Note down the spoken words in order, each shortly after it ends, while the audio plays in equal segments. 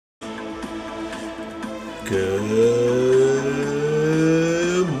Good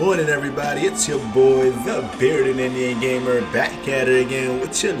morning, everybody. It's your boy, the Bearded Indian Gamer, back at it again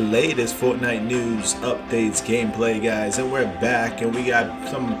with your latest Fortnite news, updates, gameplay, guys. And we're back, and we got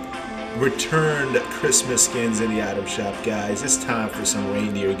some returned Christmas skins in the item shop, guys. It's time for some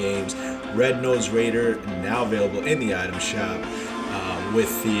reindeer games. Red-Nosed Raider now available in the item shop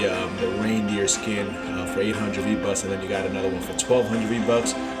with the reindeer skin for 800 V-Bucks, and then you got another one for 1200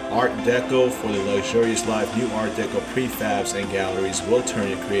 V-Bucks. Art Deco for the luxurious life. New Art Deco prefabs and galleries will turn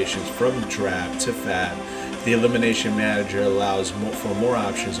your creations from drab to fab. The Elimination Manager allows for more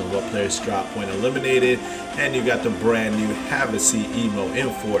options on what players drop when eliminated. And you got the brand new Have a Seat emote in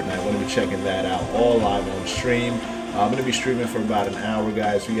Fortnite. We're going to be checking that out all live on stream. I'm going to be streaming for about an hour,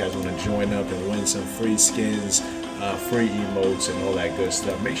 guys. If you guys want to join up and win some free skins, free emotes, and all that good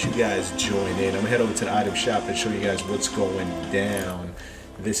stuff, make sure you guys join in. I'm going to head over to the item shop and show you guys what's going down.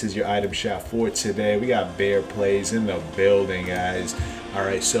 This is your item shop for today. We got Bear Plays in the building, guys.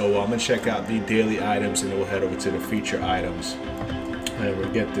 Alright, so I'm going to check out the daily items, and then we'll head over to the feature items. And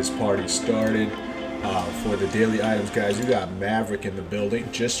we'll get this party started. For the daily items, guys, you got Maverick in the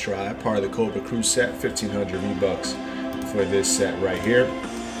building. Just try, part of the Cobra Crew set, 1500 V-Bucks for this set right here.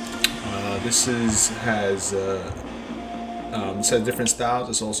 This has different styles.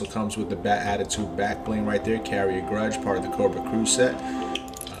 This also comes with the Bat Attitude back bling right there. Carry a Grudge, part of the Cobra Crew set.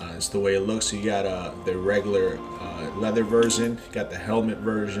 It's the way it looks. So you got the regular leather version, you got the helmet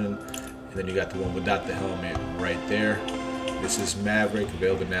version, and then you got the one without the helmet right there. This is Maverick,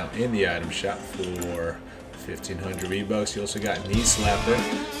 available now in the item shop for 1500 V-Bucks. You also got Knee Slapper,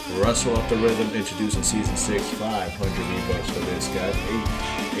 Rustle Up the Rhythm, introduced in Season 6, 500 V-Bucks for this, guys.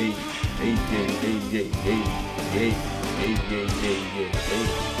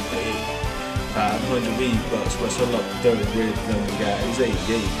 500 V-Bucks, Rustle Up the Rhythm, guys.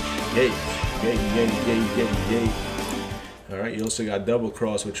 Alright, you also got Double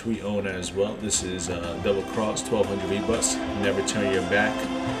Cross, which we own as well. This is Double Cross, 1200 V-Bucks. Never Turn Your Back,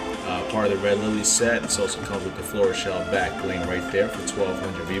 part of the Red Lily set. This also comes with the Floral Shell back bling right there for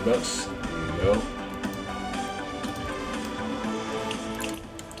 1200 V-Bucks. There you go.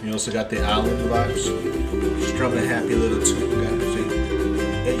 You also got the Island Vibes. Strum a happy little tune, guys.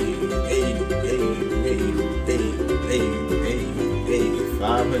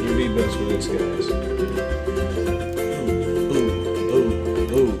 500 V-Bucks for this, guys.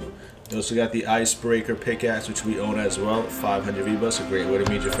 You also got the Icebreaker pickaxe, which we own as well. 500 V-Bucks, a great way to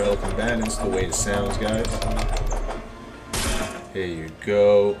meet your fellow combatants, the way it sounds, guys. Here you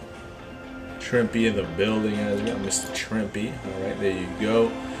go. Trimpy in the building as well, Mr. Trimpy. Alright, there you go.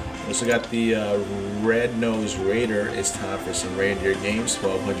 You also got the Red-Nosed Raider. It's time for some reindeer games.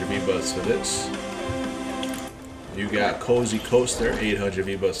 1200 V-Bucks for this. You got Cozy Coaster, 800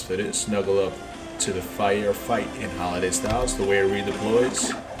 V-Bucks for this. Snuggle up to the fire, fight in holiday styles, the way it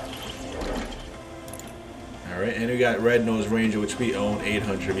redeploys. Alright, and we got Red-Nosed Ranger, which we own,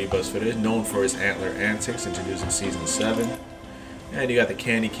 800 V-Bucks for this. Known for his antler antics, introduced in Season 7. And you got the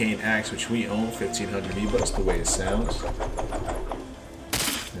Candy Cane Axe, which we own, 1500 V-Bucks, the way it sounds.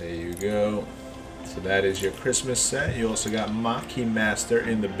 There you go. So that is your Christmas set. You also got Maki Master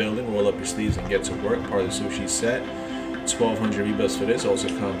in the building. Roll up your sleeves and get to work. Part of the sushi set. 1200 V-Bucks for this. Also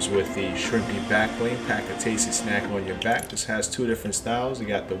comes with the Shrimpy back bling. Pack a tasty snack on your back. This has two different styles. You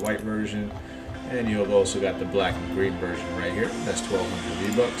got the white version, and you've also got the black and green version right here. That's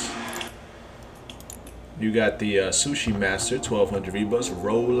 1200 V-Bucks. You got the Sushi Master, 1200 V-Bucks.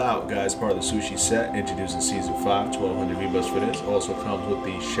 Roll out, guys, part of the sushi set, introduced in Season 5, 1200 V-Bucks for this. Also comes with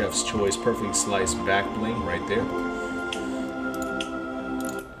the Chef's Choice Perfect Slice back bling right there.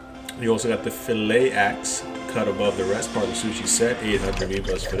 You also got the Fillet Axe, cut above the rest, part of the sushi set, 800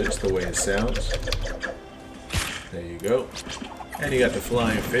 V-Bucks for this, the way it sounds. There you go. And you got the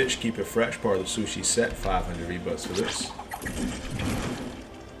Flying Fish, keep it fresh, part of the sushi set, 500 V-Bucks for this.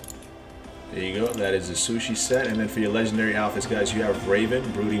 There you go, that is the sushi set. And then for your legendary outfits, guys, you have Raven,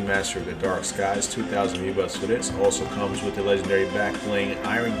 Brooding Master of the Dark Skies, 2000 V-Bucks for this. Also comes with the legendary back bling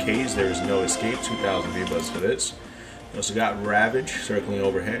Iron Cage, There Is No Escape, 2000 V-Bucks for this. You also got Ravage, Circling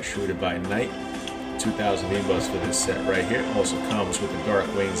Overhead, Shrouded by Night, 2000 V-Bucks for this set right here. Also comes with the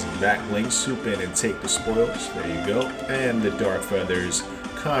Dark Wings and back bling, Swoop In and Take the Spoils, there you go. And the Dark Feathers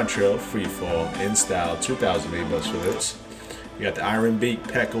Contrail Freefall in Style, 2000 V-Bucks for this. You got the Iron Beak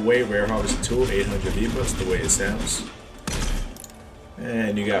Peck Away Rare Harvest Tool, 800 V-Bucks, the way it sounds.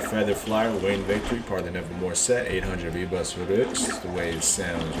 And you got Feather Flyer, Wayne Victory, part of the Nevermore set, 800 V-Bucks for this, the way it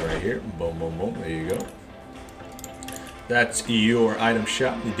sounds right here. Boom, boom, boom, there you go. That's your item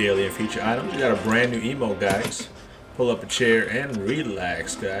shop, the daily and feature items. You got a brand new emote, guys. pull up a chair and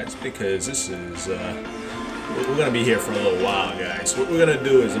relax, guys, because this is we're gonna be here for a little while, guys. What we're gonna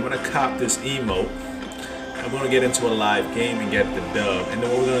do is I'm gonna cop this emote. I'm gonna get into a live game and get the dub, and then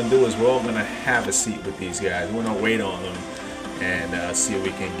what we're gonna do is we're all gonna have a seat with these guys. We're gonna wait on them and see if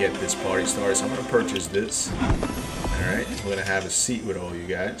we can get this party started. So I'm gonna purchase this. All right, we're gonna have a seat with all you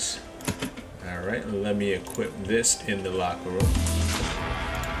guys. All right, let me equip this in the locker room.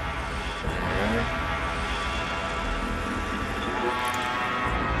 All right.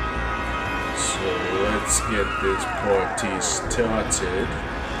 So let's get this party started.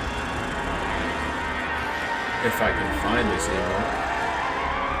 If I can find this emote.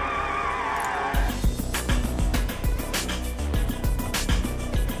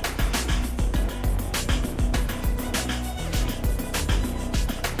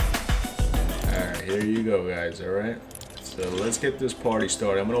 Alright, here you go, guys, alright? So let's get this party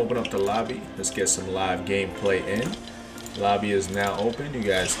started. I'm gonna open up the lobby. Let's get some live gameplay in. Lobby is now open. You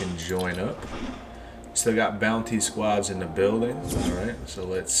guys can join up. Still got bounty squads in the building. Alright, so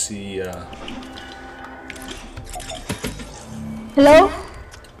let's see. Hello?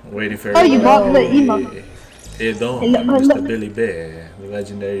 Waiting for you bought the emote. Hey, don't, Mr. Billy Bear, the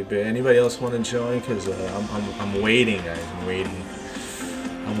legendary bear. Anybody else want to join? Because I'm waiting, guys. I'm waiting.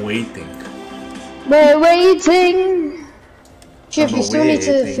 We're waiting. Chief, you still need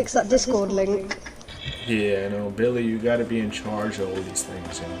to fix that Discord link. Yeah, I know, Billy. You got to be in charge of all these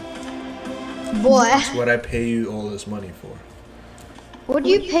things, you know. Boy. That's what I pay you all this money for. What do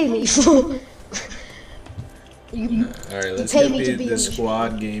you pay me for? Alright, let's get the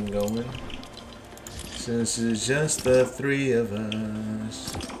squad game going. Since it's just the three of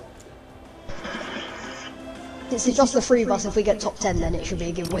us. Since it's just the three of us, if we get top 10, then it should be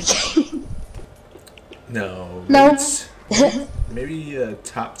a giveaway game. No. No. Maybe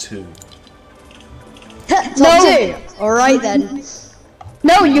top 2. Top 2? Alright then.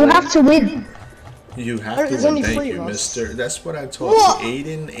 No, you have to win. You have to win, thank you, mister. That's what I told you.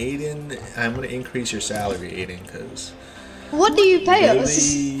 Aiden, I'm going to increase your salary, Aiden, because... What do you pay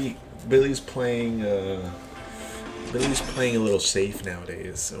us? Billy's playing a little safe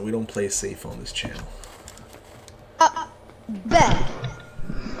nowadays, so we don't play safe on this channel. Bet.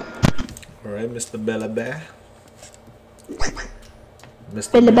 Alright, Mr. Bella Bear.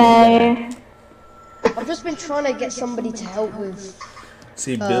 Mr. Billy Bear. I've just been trying to get somebody to help with...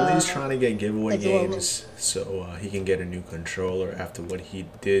 See, Billy's trying to get giveaway games so he can get a new controller after what he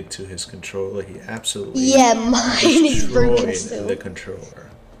did to his controller. He absolutely mine is broken still. The controller.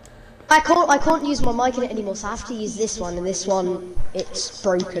 I can't use my mic in it anymore, so I have to use this one, and this one, it's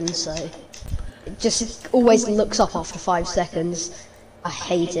broken, so it just always looks up after 5 seconds. I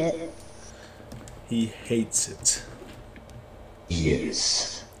hate it. He hates it.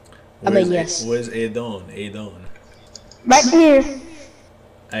 Yes. Yes. Where's Aidon? Right here.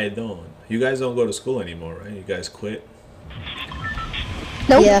 Aidon. You guys don't go to school anymore, right? You guys quit?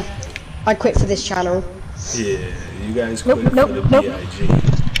 Nope. Yeah. I quit for this channel. Yeah, you guys quit for the BIG.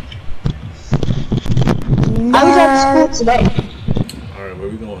 I was at school today. Alright, where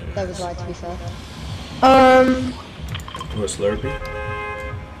we going? That was right, to be fair. Or Slurpee?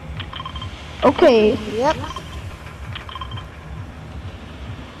 Okay. Yep.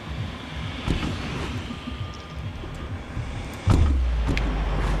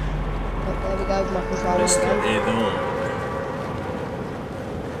 There we go, my controller. Mr.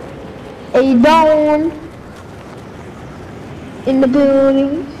 Aidon. In the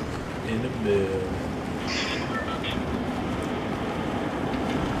building. In the building.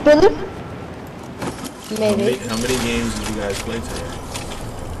 Billy? Maybe. How many games did you guys play today?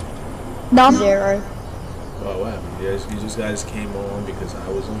 None. 0. Oh wow, you guys came on because I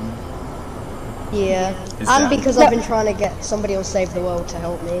was on? Yeah. And because I've been trying to get somebody on Save the World to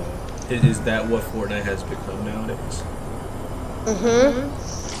help me. Is that what Fortnite has become nowadays?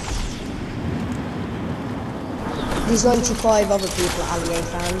 These 95 other people are Allier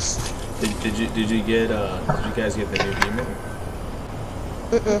fans. Did you guys get the new emote?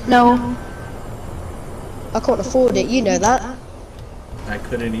 No. I can't afford it, you know that. I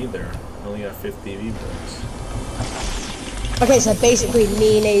couldn't either. I only got 50 Vbucks. Okay, so basically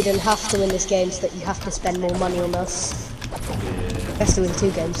me and Aiden have to win this game so that you have to spend more money on us. Yeah. Has to win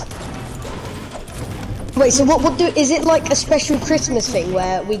 2 games. Wait, so what is it like a special Christmas thing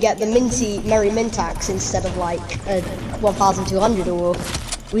where we get the Merry Mintax instead of like 1,200, or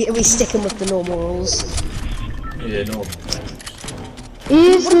we sticking with the normal rules? Yeah, no.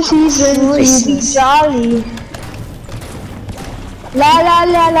 It's the season to be jolly. La la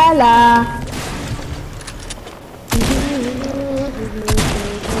la la la.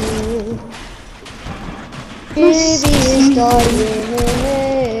 Baby is dying.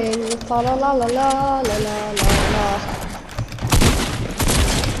 La la la la la la la la.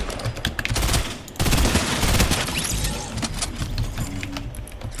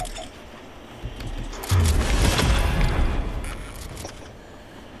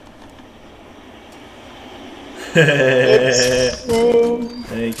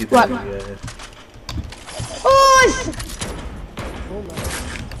 Thank you, What? guys. Oh!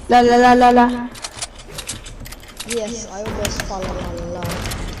 La la la la la. Yes, I almost fell la la la.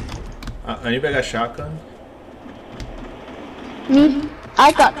 Anybody got shotgun? Me?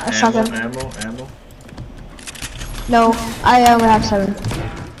 I got a shotgun. Ammo. No, I only have 7.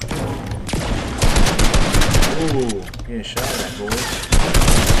 Ooh, getting shot at, boys.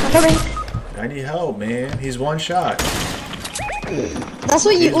 I'm coming. I need help, man. He's one shot. That's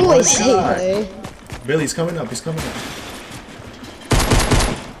what you He's always one say, shot. though. Billy, he's coming up. He's coming up.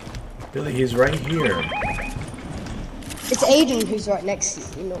 Billy, he's right here. It's Aiden who's right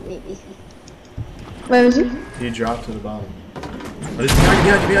next to you, not me. Where is he? He dropped to the bottom. Oh, there's behind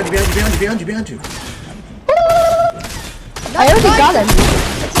you. I already got him.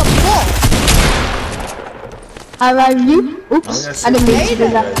 It's a bot. I arrived you. Oops, I didn't mean to do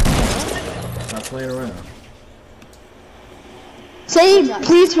that. Not playing around. Say,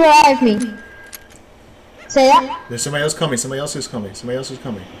 please revive me. Say that. There's somebody else coming. Somebody else is coming.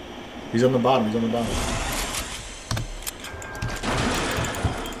 He's on the bottom. Come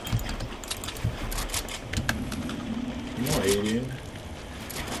on, Aiden.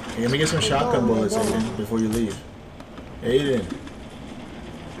 Hey, let me get some shotgun bullets, Aiden, before you leave. Aiden.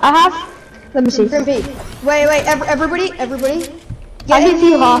 I have. Let me see. Grimpy. Wait, everybody. I hit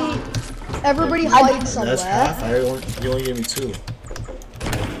you half. Everybody hide somewhere. That's half. You only gave me 2.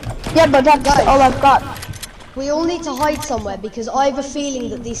 Yeah, but that's all I've got. We all need to hide somewhere because I have a feeling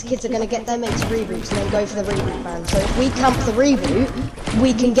that these kids are going to get their mates reboots and then go for the reboot ban. So if we camp the reboot,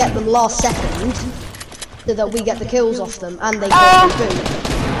 we can get them last second so that we get the kills off them and they get the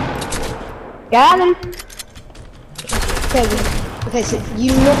reboot. Got him. Okay, so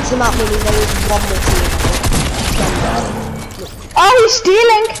you knocked him out, meaning there is one more team. Oh, he's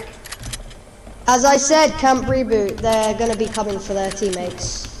stealing. As I said, camp reboot, they're going to be coming for their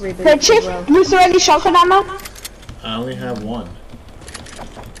teammates reboot Hey, Chief, as well. you throw any shotgun ammo? I only have 1.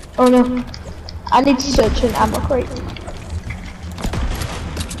 Oh no. I need to search an ammo crate.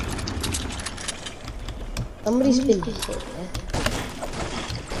 Somebody's been hit there.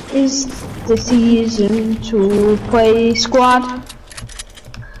 Is the season to play squad?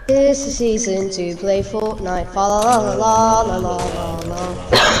 It's the season to play Fortnite. Fa la la la la la la la.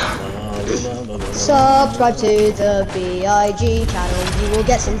 Subscribe to the BIG channel. You will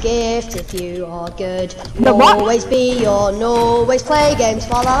get some gifts if you are good. The what? Always be on, always play games.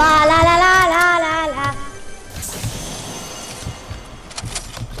 Fa la la la la la la la la.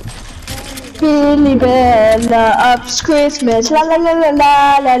 Billy Bella ups Christmas. La la la la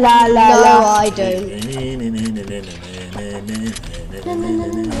la la la la. No, I don't.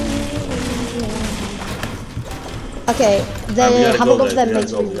 Okay, they haven't got their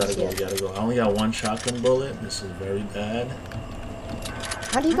mates reboots yet. We gotta go. I only got 1 shotgun bullet. This is very bad.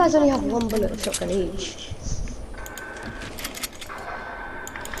 How do you guys only have 1 bullet of shotgun each?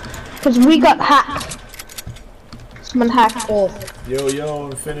 Because we got hacked. Someone hacked. Oh, Yo,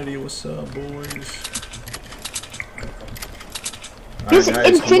 Infinity, what's up, boys? This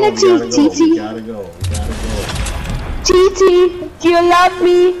Infinity TT. We gotta go. TT, do you love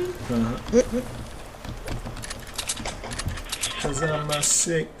me? Cause I'm a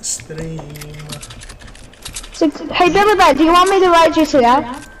sick stream. So, hey, Billy Bella, do you want me to ride you to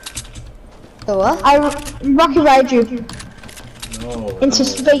that? the what? I rocket ride you No. into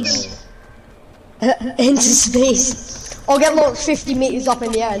space. Into space. I'll get launched 50 meters up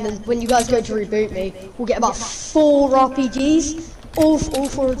in the air, and then when you guys go to reboot me, we'll get about 4 RPGs. All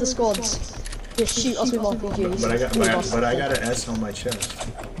 4 of the squads. Just shoot us with RPGs. But I got an S on my chest.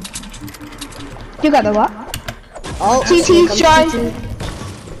 You got the what? Oh, TT's joined.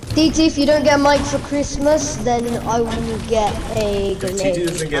 TT, if you don't get a mic for Christmas, then I will get a If grenade. TT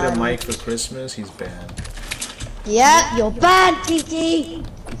doesn't get a mic for Christmas, he's banned. Yeah, you're banned, TT.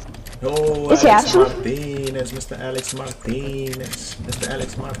 Oh, Is he Alex actually? Martinez, Mr. Alex Martinez, Mr.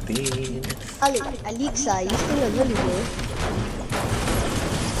 Alex Martinez. Alexa, you still a really good.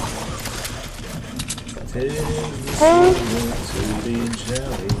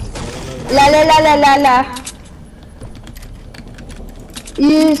 La la la la la la.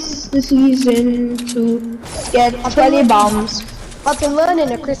 Is the season to get 20 bombs. I've been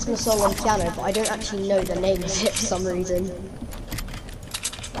learning a Christmas song on piano, but I don't actually know the name of it for some reason.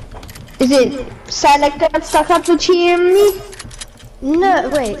 Is it Sonic got stuck up the chimney? No,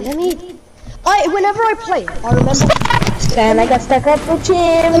 wait, let me... whenever I play it, I remember... Sonic got stuck up the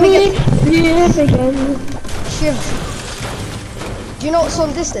chimney. Let me get... Yes, again. Shiv. Do you know what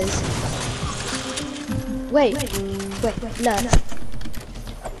song this is? Wait, no.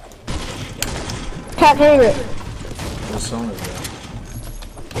 Can't hear it. What song is that?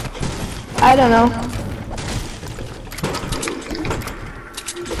 I don't know.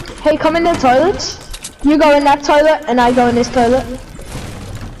 Hey, come in the toilet. You go in that toilet, and I go in this toilet.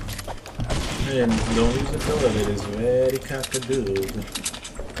 And don't use the toilet, it is very cock-a-doodle.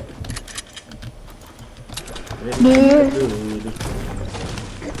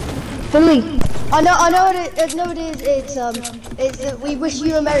 Billy. I know what it is. It's We Wish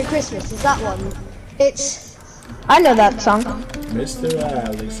You a Merry Christmas. Is that one? It's... I know that song. Mr.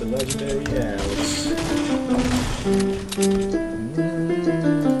 Alex, the legendary Alex.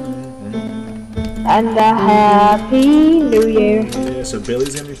 And a happy New Year. Yeah, so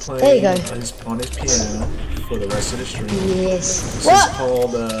Billy's gonna be playing on his piano for the rest of the stream. Yes. This What? is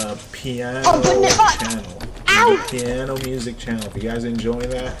called Piano putting it back. Channel. Ow! The Piano Music Channel. If you guys enjoying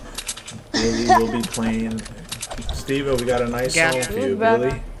that, Billy will be playing. Steve, we got a nice song for you,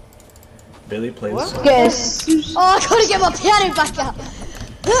 Billy. Billy, play the song. Yes. Oh, I gotta get my piano back out.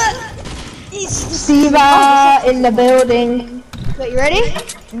 Steve in the building. Wait, you ready?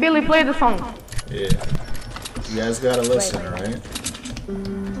 Billy, play the song. Yeah. You guys gotta listen, alright?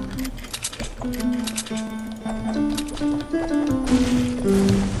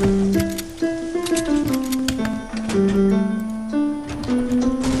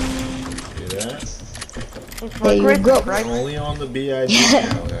 There you go. Right? Only on the BIG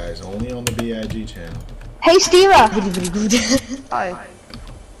channel, guys. Only on the BIG channel. Hey, Steve. Hi.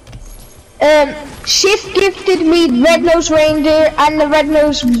 Shift gifted me Red Nose Reindeer and the Red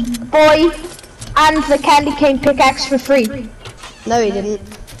Nose Boy and the Candy Cane pickaxe for free. No, he didn't.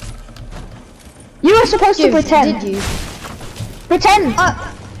 You were supposed to pretend. Did you? Pretend.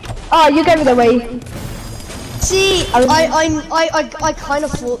 Oh, you gave it away. See, I kind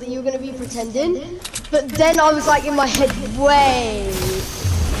of thought that you were gonna be pretending, but then I was like in my head, wait.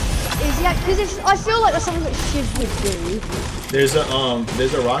 Because I feel like that's something that Shiv would do. There's a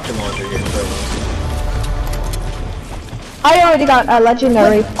rocket launcher here. I already got a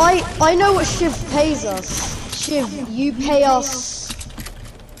legendary. I know what Shiv pays us. Shiv, you pay us.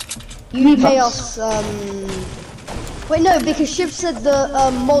 You pay us. Wait, no, because Shiv said the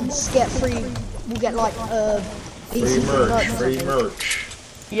mods get free. We'll get like free merch.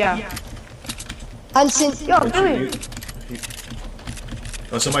 Yeah. And since Billy.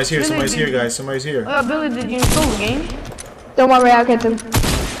 Oh, somebody's here, guys. Somebody's here. Billy, did you install the game? Don't worry, I'll get them.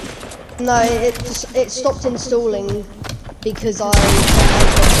 no, it stopped installing because I.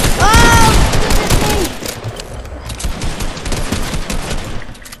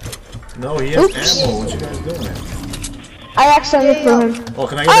 No, he has ammo. What you guys doing? I accidentally threw him. Oh,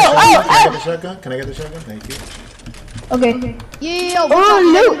 can I get the shotgun? Can I get the shotgun? Can I get the shotgun? Thank you. Okay. Yeah. Oh,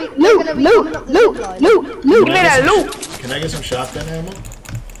 loot. Give me that loot. Can I get some shotgun ammo?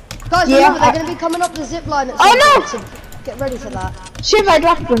 Guys, Yeah, remember, they're going to be coming up the zip line at some Oh, no! point, so get ready for that. Shiv, I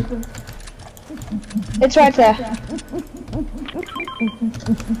dropped them. It's right there.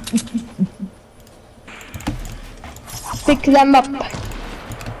 Pick them up.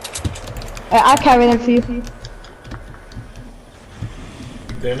 I'll carry them for you.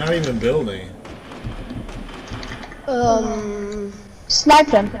 They're not even building. Snipe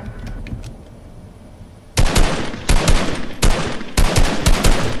them.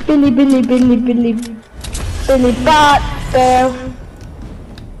 Billy Bot there.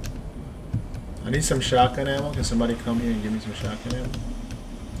 I need some shotgun ammo. Can somebody come here and give me some shotgun ammo?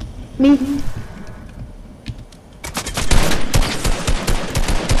 Me.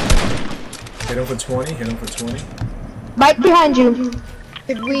 Hit him for 20. Hit him for 20. Right behind you.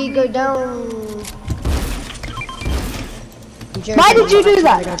 Could we go down? Why did you do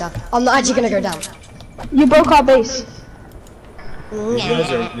that? I'm not actually gonna go down. You broke our base.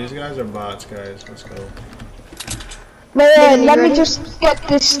 These guys are bots, guys. Let's go. Wait, let me just get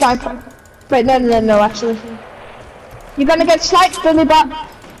this sniper. Wait, no, actually. You're gonna get sniped, Billy Bot.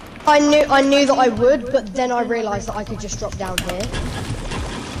 I knew that I would, but then I realized that I could just drop down here.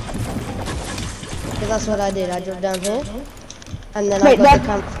 Because that's what I did. I dropped down here, and then I got the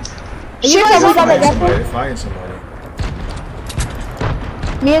camp. Find somebody.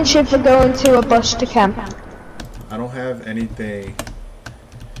 Me and Shiv are going to a bush to camp. I don't have anything.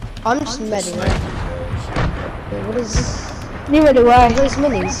 I'm just medding. Wait, what is? Neither do I. Those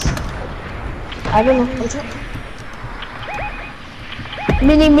minis. I don't know.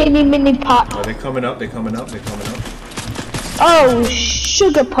 Mini pot. Are they coming up? They're coming up. They're coming up. Oh,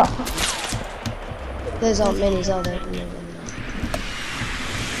 sugar pop. Those aren't minis, are they?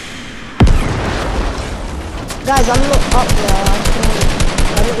 Guys, I'm not up there.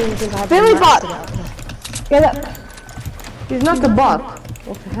 I don't even think I have Billy the bot. max to get up Get up. He's not a bot.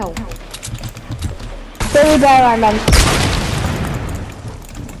 What the hell? Billy Bear, I meant.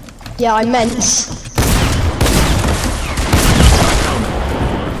 there. Yeah, I meant.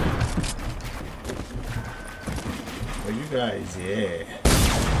 Oh, you guys, yeah.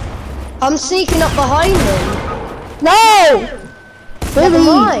 I'm sneaking up behind them. No! Never Billy,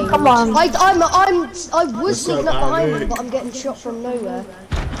 mind. come on. I was What's sneaking up, up behind Alex? them, but I'm getting shot from nowhere.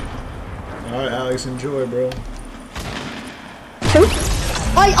 Alright, Alex, enjoy, bro.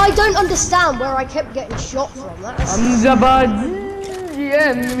 I don't understand where I kept getting shot from. That's the bot.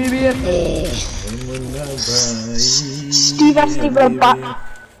 Yeah, maybe. Steve bot.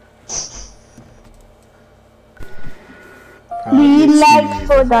 We like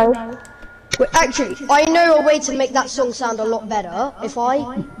Fortnite. Wait, actually, I know a way to make that song sound a lot better. If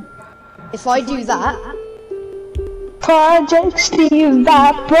I do that. Project Steve,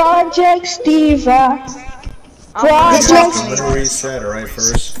 Project Steve. I'm gonna reset, alright?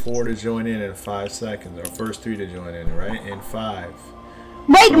 First 4 to join in 5 seconds, or first 3 to join in, right? In 5.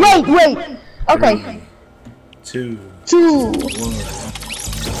 Wait. Okay. 3, 2, 2.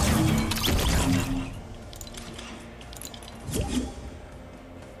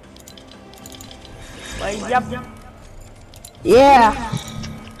 1. Yep. Yeah.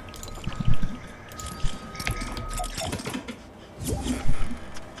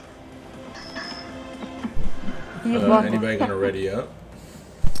 Anybody gonna ready up?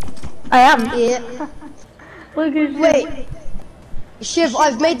 I am. Yeah. Look at Wait. Shiv,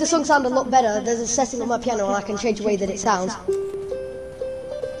 I've made the song sound a lot better. There's a setting on my piano and I can change the way that it sounds.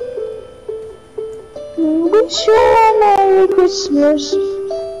 Wish you a Merry Christmas.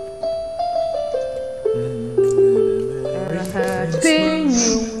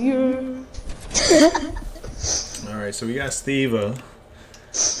 Alright, so we got Steve.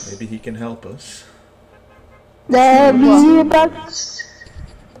 Maybe he can help us. The Vbucks.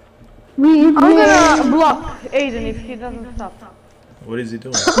 I'm gonna block Aiden if he doesn't stop. What is he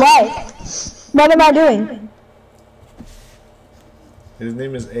doing? Why? What am I doing? His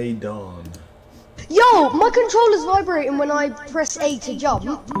name is A Dawn. Yo, my controller's vibrating when I press A to jump,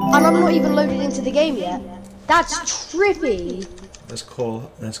 and I'm not even loaded into the game yet. That's trippy. That's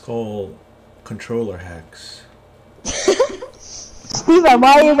called controller hacks. Steven,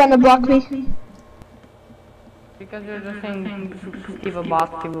 why are you gonna block me? Because you're just saying Steve a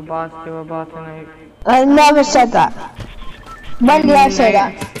bot, and I never said that. When did I say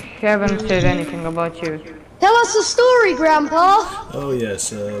that? haven't said anything about you. Tell us the story, Grandpa. Oh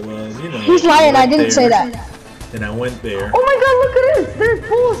yes, well, you know. He's lying, I didn't say that. And I went there. Oh my god, look at this! There's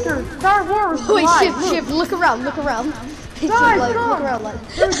posters! Star Wars! Wait, live. Shiv, look around. Look around, like.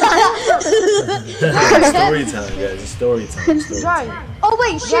 Story time, guys. Story time. Guys, Oh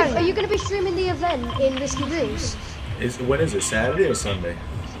wait, Shiv, are you gonna be streaming the event in Risky Brews? When is it? Saturday or Sunday?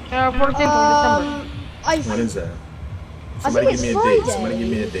 14th of December. When is that? I Somebody think give me it's a date. Friday. Somebody give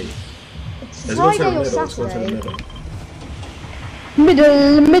me a date. It's Let's go to the Friday or middle. Let's go to the Saturday.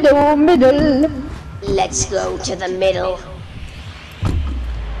 middle. Middle. Let's go to the middle.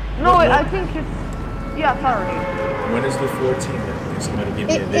 No, I think it's... Yeah, sorry. When is the 14th? Can somebody give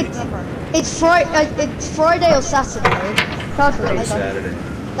me a date? It's Friday or Saturday. Probably Saturday.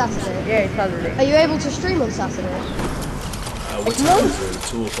 Saturday. Yeah, it's Saturday. Are you able to stream on Saturday? What time is it?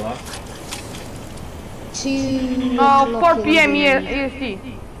 2 o'clock? 2 4 p.m. EST.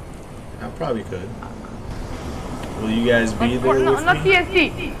 I probably could. Will you guys be there No, with not me?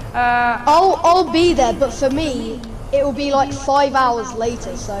 EST. I'll be there, but for me, it will be like 5 hours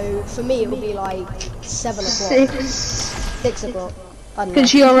later. So for me, it will be like 7 o'clock. 6 o'clock. I don't know.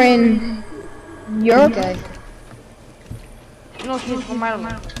 Because you're in Europe? Okay. No, he's from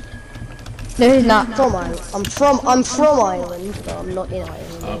Ireland. No, he's not. From Ireland. I'm from Ireland, but I'm not in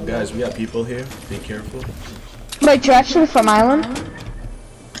Ireland. Guys, we got people here. Be careful. Wait, you're actually from Ireland?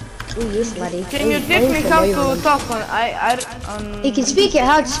 Ooh, yes, laddie. Can you teach me how to talk on He can speak it,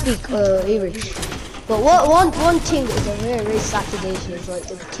 how to speak Irish. But one thing that is a very sad issue is like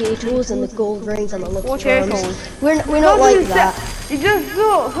the potatoes and the gold rings and the lucky charms. Potatoes. We're not like that. It just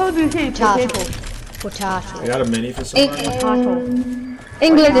so, how do you say potato? I Potato. got a mini for somebody.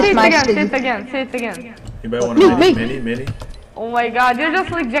 English Say is my it city. again, say it again. Anybody want a mini? Oh my god, you're just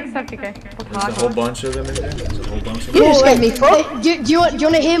like Jacksepticeye. There's a whole bunch of them in there. There's a whole bunch of You them. just gave me 4. Do you want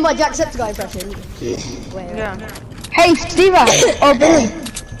to hear my Jacksepticeye impression? Wait. Yeah. Hey, Steve or Billy.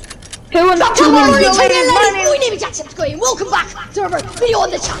 Who wants to Come on, win? my name is Jackson Square. Welcome back to our video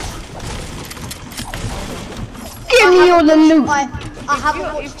on the channel. Give me all the loot. I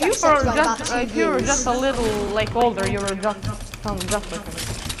haven't watched Jacksepticeye in about 2 if you were years. just a little like older, you were just just like him.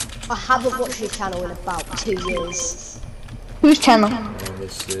 I haven't watched his channel in about 2 years. Whose channel? On the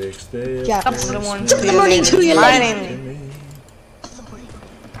 6th day of Jack. Top of the morning. Top of the morning to you, My lady. name. Top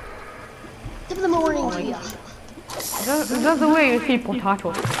of the morning to you. Just the way you see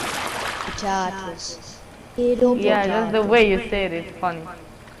potato. Potatoes. Yeah, just the way you say it is funny.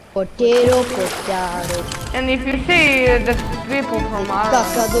 Potato. And if you say that people from our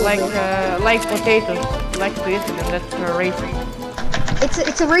like potatoes, like to eat it, then that's racist.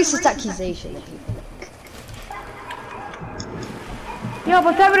 It's a racist accusation that people make. Yeah,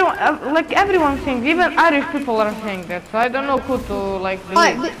 but everyone, everyone thinks, even Irish people are saying that. So I don't know who to like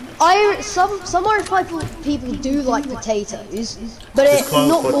believe. Some Irish people do like potatoes, but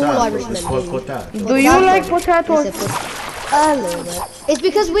not all Irishmen do. Do you like potatoes? A little bit. It's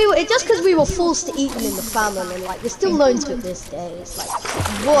because just because we were forced to eat them in the famine, and like we're still known to it this day. It's like,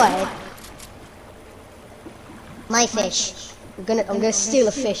 boy, my fish. I'm gonna steal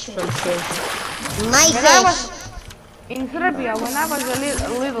a fish from you. My fish. In Serbia, when I was a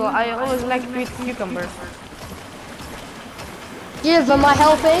little, I always liked to eat cucumber. Give, am I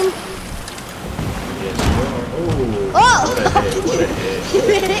helping? Yes, you are. Oh! What a hit. You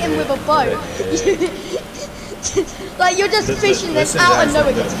hit him with a bow. Like you're just fishing this out guys, and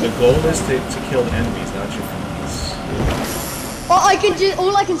nowhere gets the hit. goal is to kill the enemies, not your friends. All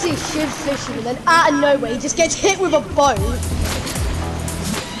I can see is Shiv fishing, and then out of nowhere he just gets hit with a bow.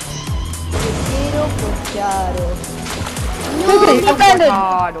 Potato. Potato.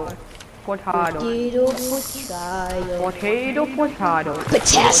 Potato. Potato.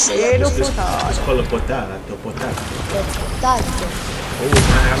 Let's call it potato. Potato. Oh,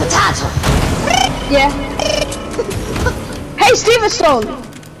 can I have it? Potato. Yeah. Hey, Stevenson.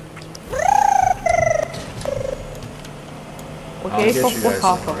 I'll get you guys some, alright?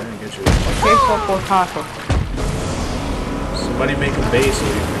 I'll get you guys. Potato. Somebody make a base so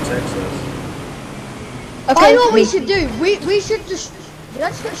he protects us. Okay. I know what we should do. We should just. Did I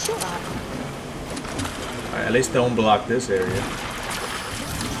just get shot at? Alright, at least don't block this area.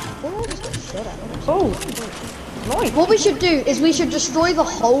 Oh, I just got shot at. Oh. Nice. What we should do is we should destroy the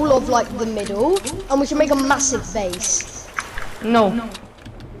whole of like the middle, and we should make a massive base. No.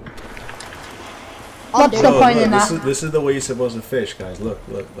 What's the point in that? This is the way you're supposed to fish, guys. Look,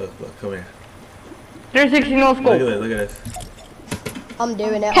 come here. 360 no scope. Look at it. I'm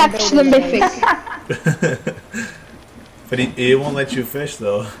doing it. Catch the mythic. But he won't let you fish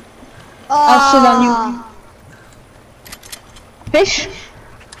though. I'll sit on you. Fish,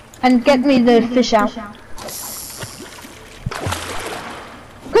 and get me the fish out.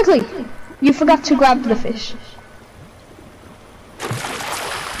 Quickly! You forgot to grab the fish.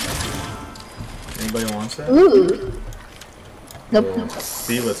 Anybody wants that? Ooh. Nope. Well,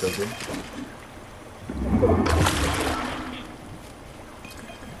 Steve, what's up, dude?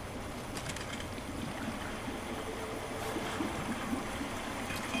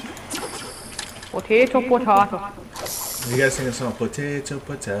 Potato. You guys sing a song? Potato.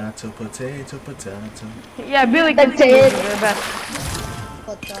 Yeah, Billy can sing it. The best.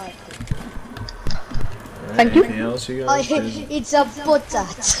 Alright, Thank you. anything else you guys? It's a potato.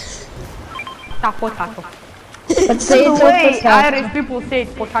 Potato. Let's say The it's way a Irish people say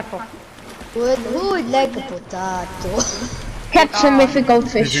it, potato. Who would like a potato? Catch a mythic Did you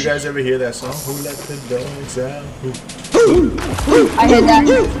goldfish. guys ever hear that song? Who let the dogs out? I heard that.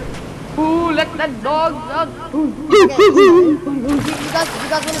 Who let the dogs out? You guys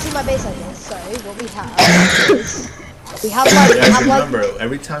want to see my base idea? So what we have is we have Guys, like remember,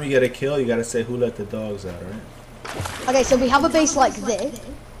 every time you get a kill, you gotta say who let the dogs out, right? okay, so we have a base like this.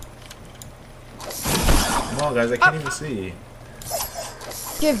 Come on, guys, I can't even see.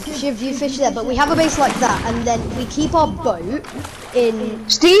 Shiv, you fish there, but we have a base like that, and then we keep our boat in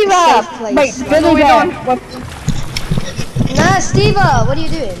Steve, a safe place. wait, Billy there. What? Nah, Steva, what are you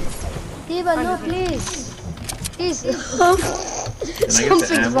doing? Steva, no, please. Please.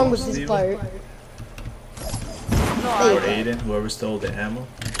 Something's wrong with this boat. Or Aiden, whoever stole the ammo.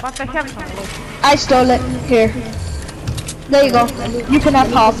 But I have some. I stole it. Here. There you go. You can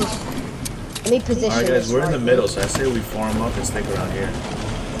have half. Let me position Alright, guys, this we're in the right middle, so I say we farm up and stick around here. here.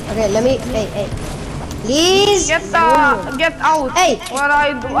 Okay, let me. Hey. Please. Get out. Hey. Or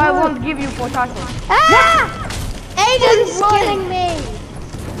I won't give you potato. Ah! Aiden's killing me.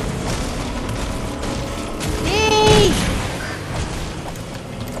 Please.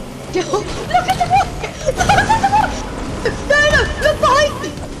 Look at the rock. Look at the rock.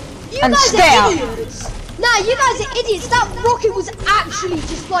 then stay out. Nah, you guys are idiots. That rocket was actually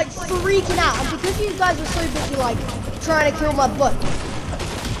just like freaking out, and because you guys were so busy like trying to kill my butt.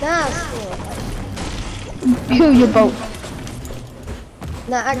 Kill your boat.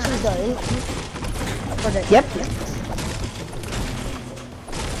 Nah, actually don't. Yep.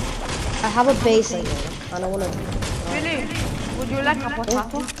 I have a base in here, and I wanna. Really? Would you like a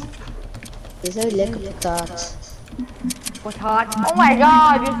potato? There's no lick of that. Potato? Oh my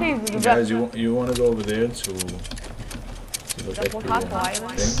god, you see the Guys, you want to go over there to look at the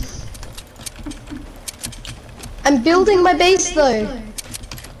thing? I'm building my base though.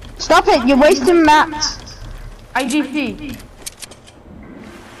 Stop it, you're wasting mats. IGC.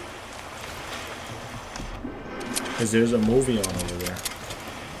 Because there's a movie on over there.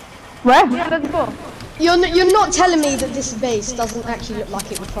 Where? Yeah, let's go. You're not telling me that this base doesn't actually look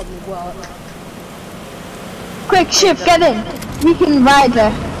like it would probably work. Quick, ship, get in. We can ride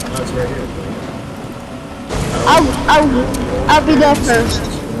there. No, it's right here. I'll be there first.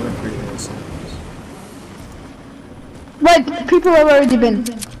 Wait, people have already been.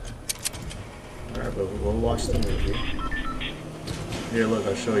 Alright, but we'll watch the movie. Here, look,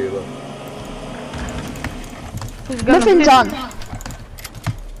 I'll show you, look. Nothing's on.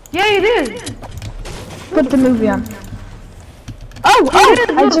 Yeah, it is. Put the movie on. Oh,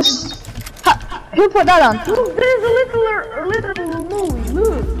 I just... Who put that on? Look, there's a little movie,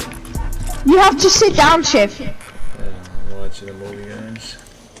 look. You have to sit down, Chef. Yeah, I'm watching the movie, guys.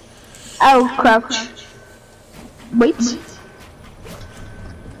 Oh, crouch. Wait.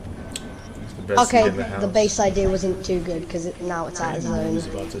 Okay, the base idea wasn't too good because now it's out of zone. It's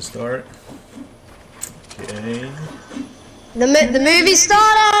about to start. Okay. The movie's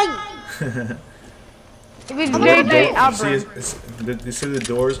starting! With JJ Abrams. You see the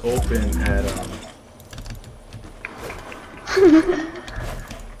doors open at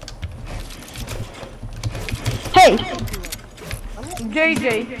Hey! JJ.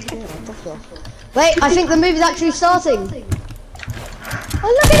 Wait, I think the movie's actually starting.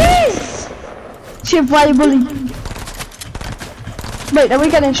 Oh, look at this! Chef, why are you bullying? Wait, are we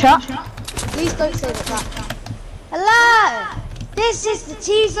getting shot? Please don't say that. Hello! This is the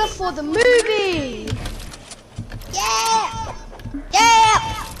teaser for the movie! Yeah! Yeah!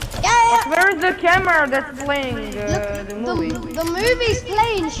 Yeah! Where is the camera that's playing the movie? The movie's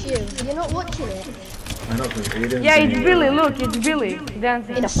playing, Shiv. You're not watching it. I know, because Aiden's Yeah, it's Billy, look, it's Billy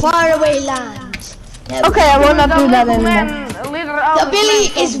dancing. In a faraway land. Okay, I will not do that anymore. The Billy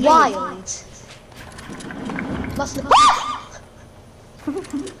is wild. Must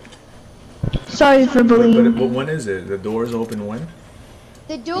Sorry for bullying. But when is it? The doors open when?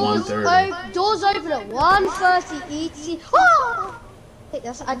 The doors, $1:30. doors open at 1:30 ET. Oh! Hey,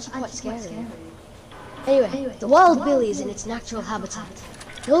 that's actually quite scary. Anyway, the wild Billy is in its natural habitat.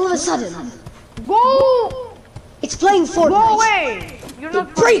 And all of a sudden, Go! it's playing Fortnite. Go away! You're not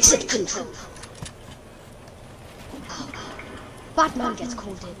It breaks its control. Batman gets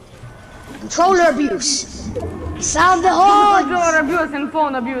called in. Controller abuse. Sound the horn. controller abuse and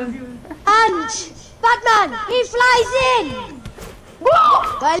phone abuse. And Batman, he flies in.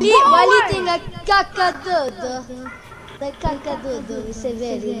 While eating a cacadodo. The cacadodo is a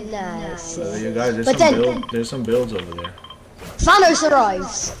very nice. You guys, But then, there's some builds over there. Thanos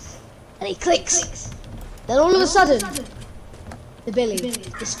arrives. And he clicks. Then all of a sudden, the Billy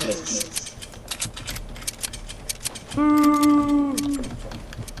disappears.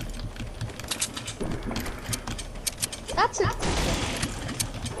 That's it.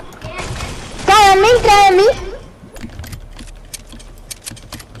 Try me.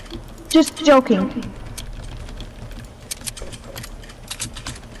 Just joking.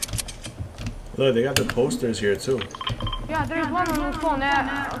 Look, they got the posters here too. Yeah, there's one on the phone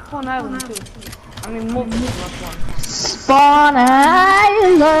island too. I mean, multiple one. Spawn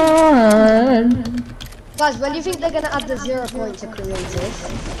Island. Guys, when do you think they're gonna add the 0 point to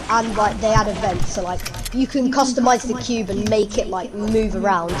creative? And like they add events, so like you can customize the cube and make it like move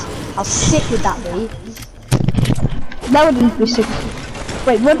around. How sick would that be? That wouldn't be sick.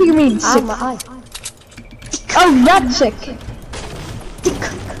 Wait, what do you mean sick? My eye. Oh, that's sick.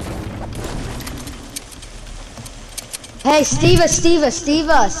 Hey, Steva,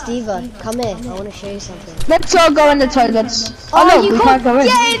 come here. I want to show you something. Let's all go in the toilets. Oh, no, you we can't go in.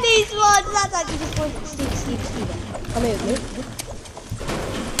 Yeah, these ones. That's actually just point. Steve. Come here with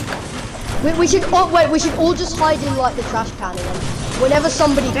me. We should all just hide in like the trash can, and then whenever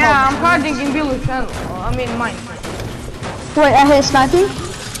somebody comes. Yeah, I'm hiding in Billy's channel. I mean, mine. Wait, I hear sniping.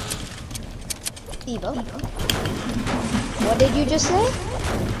 Steve, what did you just say?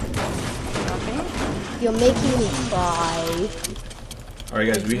 Nothing. You're making me cry. Alright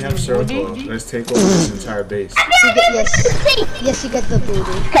guys, we have circle. Let's take over this entire base. Yes, you get the booty.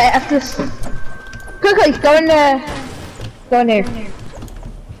 Okay, after this. Quickly, go in there. Go in here.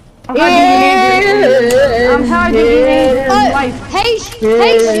 I'm hiding in life. Hey, Shiv!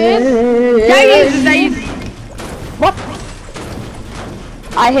 What?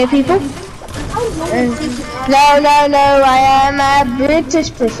 I hear people? No, I am a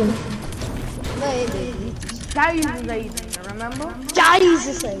British person. Guys, remember? Guys,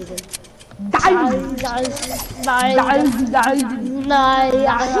 is Aiden.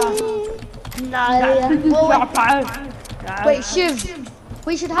 Wait, Shiv,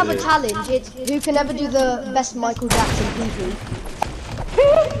 we should have a challenge. It's who can ever do the best Michael Jackson pee-pee.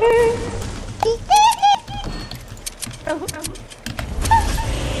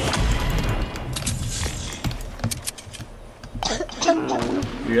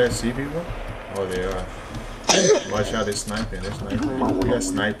 Do you guys see people? Oh, they are. Watch out, they're sniping. They're sniping. We got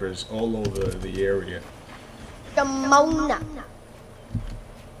snipers all over the area. Gimona.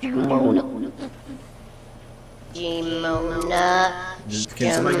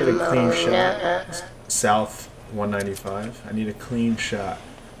 Can somebody get a clean shot? South 195. I need a clean shot.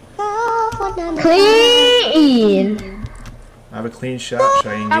 Clean! I have a clean shot.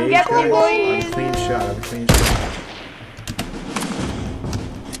 Should I engage, guys? I have a clean shot. I have a clean shot.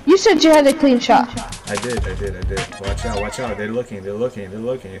 You said you had a clean shot. I did. Watch out. They're looking.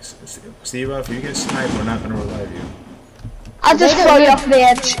 Steve, if you get sniped, we're not gonna revive you. I'll just throw you off the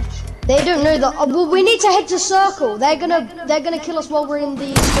edge. They don't know that. Well, we need to head to circle. They're gonna kill us while we're in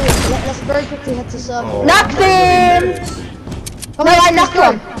the storm. Let's very quickly head to circle. Oh, Knocked him! No, I knocked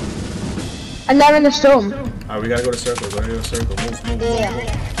him. And they're in the storm. Alright, we gotta go to circle. Move. Yeah.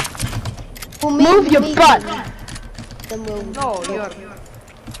 Move your butt. Then we'll. No, you're.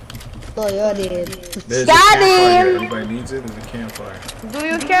 Oh, you're dead. There's Got a campfire. him! Everybody needs it. There's a campfire. Do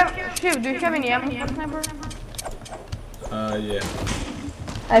you have any ammo for sniper? Yeah.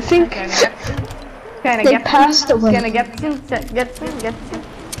 I think Can I they get passed the one. Can I get some?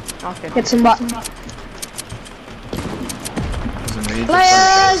 Okay. Get some what? There's a major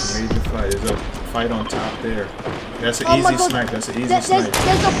Players! fight. There's a fight on top there. That's an Oh my easy God. snipe. That's an easy There's snipe. a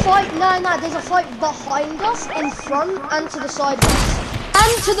fight. No, there's a fight behind us, in front, and to the side of us.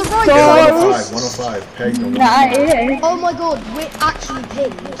 And to the right. Yeah, 105. Peg them. Oh my God, we're actually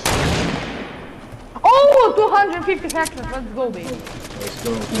pinned. Oh, 250 seconds. Let's go, baby. Let's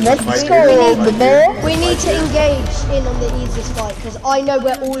go. Let's Fight go, here. baby. We need to engage in on the easiest fight, because I know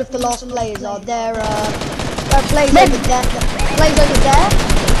where all of the last players are. They're players over there. Players over there.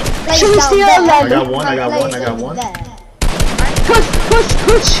 Players Should we down steal there. them? I got one. There. Push!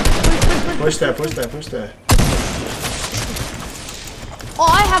 Push that. Oh,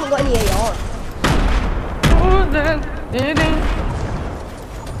 I haven't got any AR.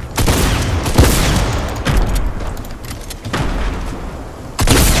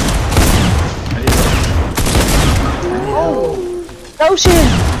 Oh shit!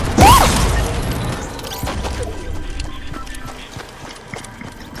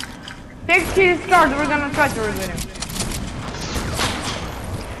 Take his card. We're gonna try to revive him.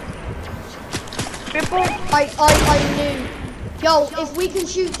 People. I knew. Yo, if we can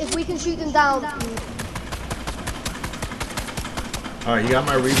shoot them down. Alright, you got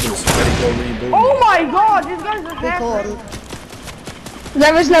my reboots. Ready to go reboot. Oh my God, these guys are Record. nasty.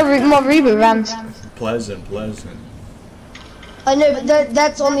 There was no more reboot rounds. Pleasant. I know, but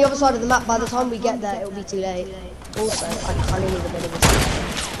that's on the other side of the map. By the time we get there, it'll be too late. Also, I kind of need a bit of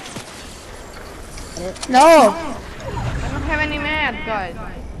this. No. I don't have any mad guys.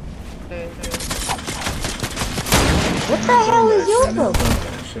 What the hell is your problem?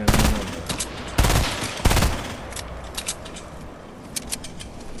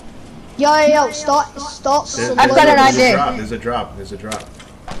 Yo, start. I've got an idea. There's a drop.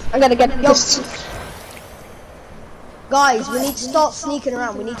 I gotta get this. Guys, we need to start sneaking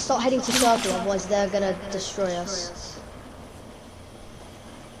around. We need to start heading to circle, otherwise they're gonna destroy us.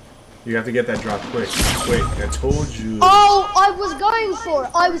 You have to get that drop quick. I told you. Oh, I was going for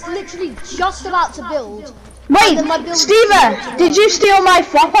it. I was literally just about to build. Wait, Steven, did you steal my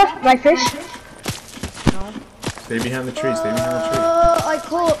flopper, my fish? No. Stay behind the tree. I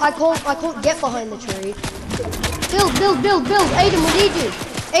can't get behind the tree. Build. Aiden, we need you.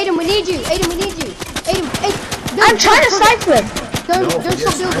 Aiden, we need you. Aiden, build. I'm trying to snipe him. Don't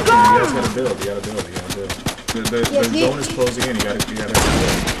stop building. You guys gotta build. The zone is closing in. You gotta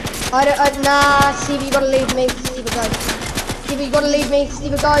build. Nah, Stevie, you gotta leave me. Stevie, go. Stevie, you gotta leave me.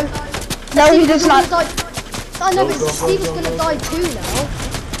 Stevie, go. No, he does not. I know, but Stevie's gonna die too now.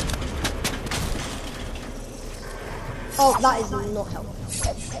 Oh, that is not helpful.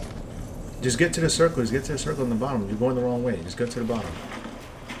 Just get to the circle. Just get to the circle on the bottom. You're going the wrong way. Just go to the bottom.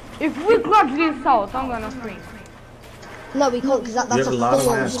 If we clutch this out, I'm gonna scream. No, we can't because that's You have a lot of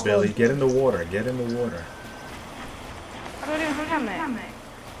full-on mass, Billy. Get in the water. Get in the water.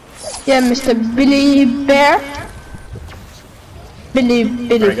 Yeah, Mr. Billy Bear. Billy.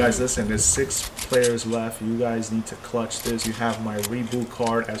 Alright guys, listen, there's 6 players left. You guys need to clutch this. You have my reboot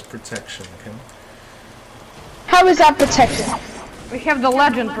card as protection, okay? How is that protection? We have the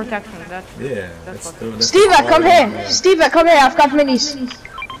legend protection. That's That's Steve, come here. Steve, come here. I've got minis.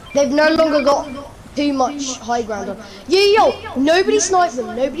 They've no longer got too much high ground on. Yo, nobody snipe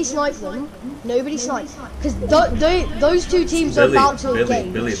them. Nobody snipe them. Nobody snipe. Because those two teams are about to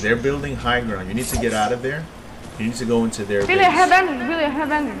engage. Billy, they're building high ground. You need to get out of there. You need to go into their Billy, base. have engines. Billy,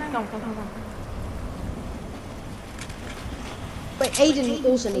 have engines. Come. Wait, Aiden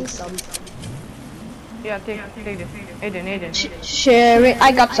also needs some. Yeah, take this. Aiden. Share it.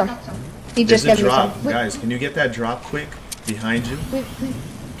 I got some. He just There's a gave me drop. some. Guys, can you get that drop quick behind you?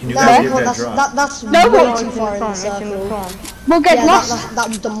 Can you No, guys get that drop? that's No, way too far in the circle. We'll get Yeah, lost. that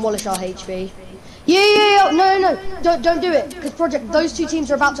would demolish our HP. Yeah, no, don't do it. Because Project, those two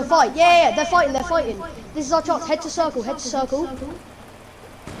teams are about to fight. Yeah, they're fighting. This is our chance. Head to circle.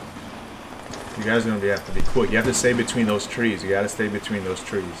 You guys are gonna have to be quick. You have to stay between those trees. You gotta stay between those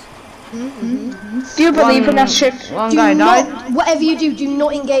trees. Do you believe in that shit? One guy died. Whatever you do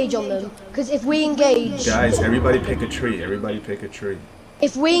not engage on them. Because if we engage... Guys, everybody pick a tree. Everybody pick a tree.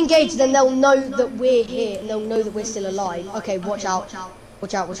 If we engage, then they'll know that we're here. And they'll know that we're still alive. Okay, watch out.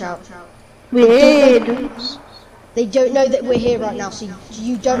 Weird. They don't know that we're here right now, so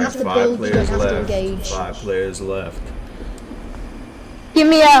you don't have to build, you don't have to engage. 5 players left. Give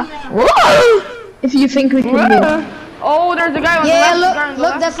me a whoa! If you think we can win. Oh, there's a guy on the Yeah, left.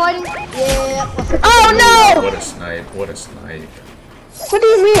 look, they're fighting. Yeah. Oh no! What a snipe, what a snipe. What do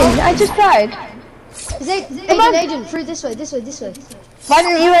you mean? I just died. Is it Aiden, through this way. Why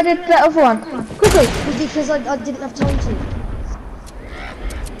didn't you edit the other one? Quickly. Because I didn't have time to.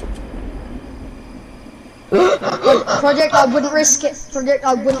 Project, I wouldn't risk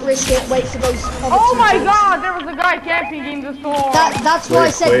it. Wait for those other Oh two my teams. god, there was a guy camping in the store. That's why I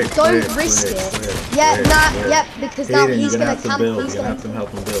said don't Clear, risk clear, it. clear, Yeah, clear, nah, clear. yep, because now Aiden, he's you're gonna have to camp. build. He's You're gonna. gonna have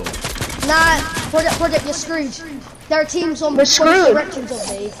to help him build. Nah, Project, you're screwed. There are teams on We're both screwed. directions of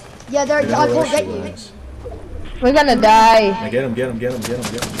me. Yeah, I can't get you. We're gonna die. Now get him.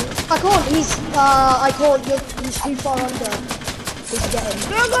 I can't. He's He's too far under. He's getting.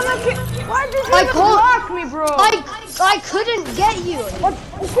 They're gonna kill. Why did you I even can't- block me, bro? I couldn't get you. What?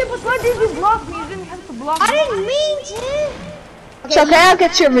 Okay, but why did you block me? You didn't have to block me. I didn't mean to. It's okay, I'll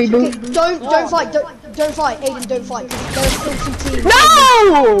get you a reboot. Okay, don't fight. Don't fight, Aiden. Don't fight. 'Cause there are still two teams.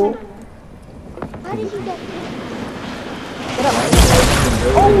 No! How did you get?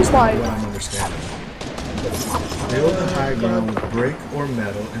 Oh my. I'm understanding. Build the high ground with brick or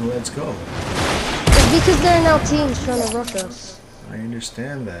metal and let's go. It's because there are now teams trying to rush us. I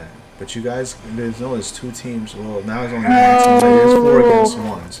understand that. But you guys, there's 2 teams. Well, now it's only 1 team. There's 4 against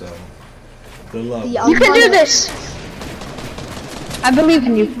 1, so good luck. Yeah, You can do this. I believe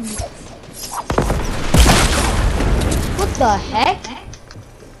in you. What the heck?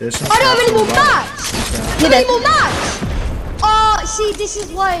 There's some I don't have any more traps mats. Any more mats? Oh, see, this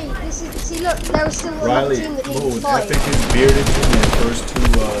is why. See, look, there was still another Riley, team that needed to move. fight. Epic is bearded in the first 2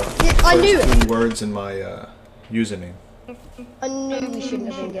 Yeah, I knew it. 2 words in my username. I knew we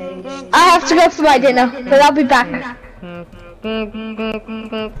shouldn't have engaged. I have to go for my dinner, but I'll be back.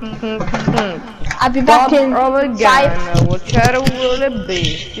 I'll be back in 5. Whichever will it be.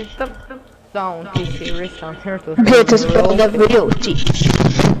 Step down to serious. I'm here to Peter spelled the video.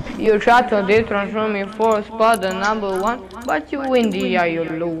 You try to transform me for a spot the number 1, but you win the eye, you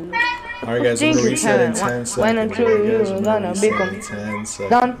lose. Alright guys, I'm gonna reset in 10 seconds. When and two, Guys, you're I'm gonna reset become in 10 seconds.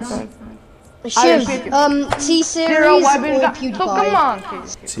 done. Shiv, T-Series Zero, or why been got? PewDiePie? So come on,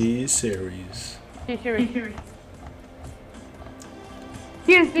 T-Series. T-Series.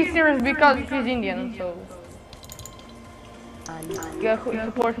 He's T-Series because he's Indian, so yeah, who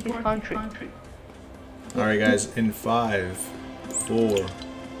supports his country. Alright guys, in 5, 4,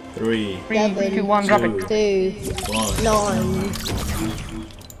 3, 3, 2, 1, drop it. 2, 1. 9.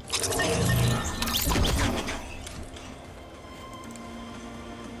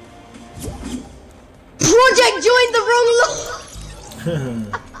 Project joined the wrong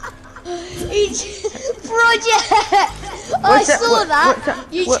Project! I saw that!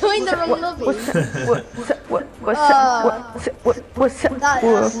 You joined the wrong lobby!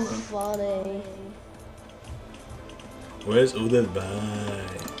 That's funny. Where's Udalbai?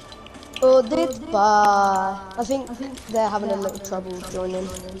 I think they're having a little trouble joining.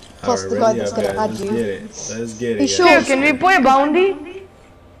 Plus the guy that's gonna add you. Let's get it. Sure, can we play bounty?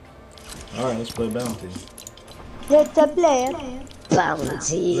 Alright, let's play bounty. Let's play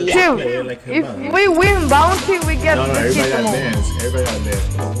bounty. Chill. If we win bounty, we get no, the everybody system. gotta dance. Everybody gotta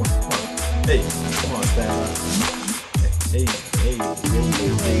dance. Come on. Hey, come on, stand up. Hey.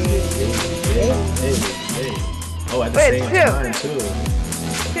 Oh, at the same time too.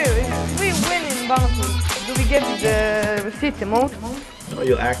 Chill. If we win in bounty, do we get the city mode? No,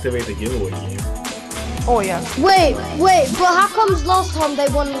 you'll activate the giveaway game. Oh yeah. Wait, but how comes last time they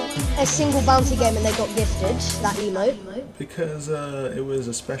won a single bounty game and they got gifted that emote? Because it was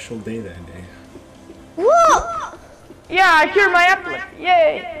a special day that day. What? Yeah, I cured my apple.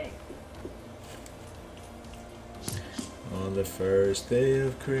 Yay! On the first day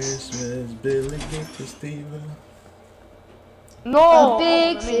of Christmas, Billy gifted Steven. No! A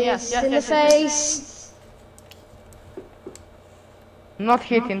big fist in the face. Not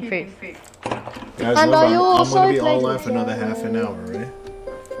hit in face. Guys, And remember, I I'm also gonna be played online with for another half an hour, right?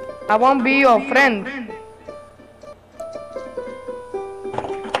 I won't be your friend.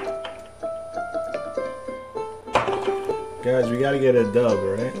 Guys, we gotta get a dub,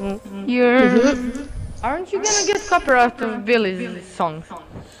 right? Aren't you gonna get copyright of Billy's songs?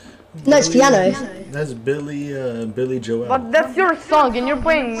 No, it's piano. That's Billy Joel. But that's your song and you're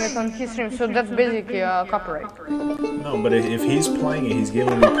playing it on his stream, so that's basically copyright. No, but if he's playing it, he's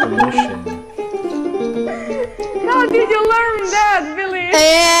giving me permission. How did you learn that, Billy?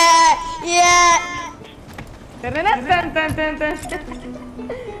 Yeah.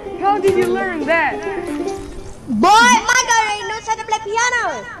 How did you learn that? Boy, my guy knows how to play piano.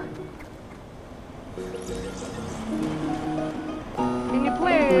 Can you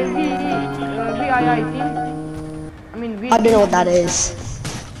play VIIT? I mean V. I don't know what that is.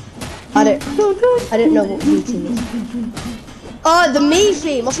 I don't know what V team is. Oh, the me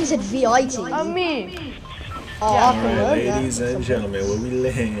theme. I thought you said VIT. Me. Oh, Yeah. I can learn Ladies and gentlemen, where we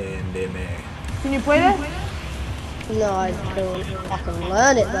landing at? Can you play that? that. No, I don't. I can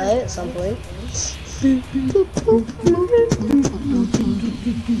learn it though at some point.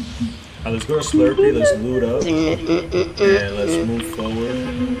 Let's go to Slurpee, let's loot up, and let's move forward.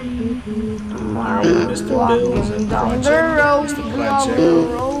 Mr. Bills and Project.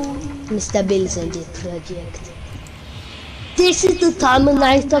 Mr. Bills and the project. This is the time of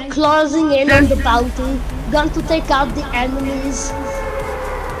night they're closing in on the bounty. Going to take out the enemies.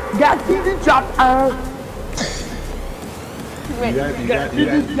 That's the job. You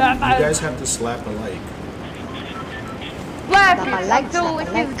guys have to slap a like. Slap I it like until slap,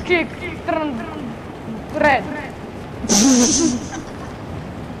 I his cheek turns red.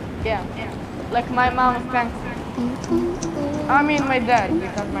 Yeah, like my mom spanks me. I mean my dad,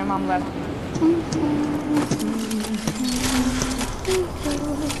 because my mom left me.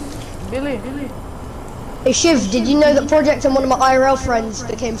 Billy. Hey Shiv, did you know that Project and one of my IRL friends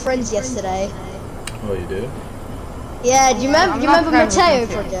became friends yesterday? Oh, you did? Yeah, do you remember? I'm You not remember friends with Mateo him.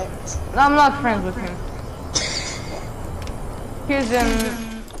 Project? No, I'm not friends with him. He's in.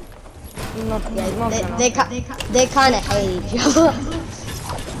 Not gonna. They kind of hate each other.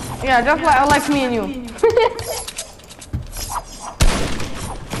 Yeah, just like me and you.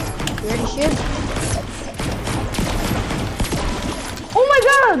 You ready, Shiv? Oh my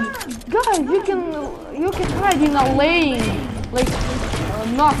god! Guys, you can hide in a lane, like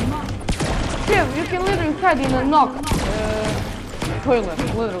knock. Yeah, you can literally hide in a knock toilet,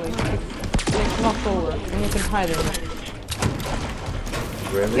 literally. It's like knocked over, and you can hide in it.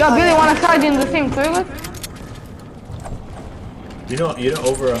 Really? Yeah, Billy, wanna hide in the same toilet? You know,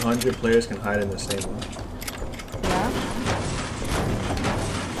 over 100 players can hide in the same one. Yeah.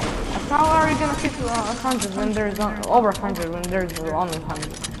 How are you gonna fit 100 when there's over 100 when there's only 100?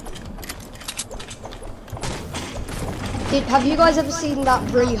 Have you guys ever seen that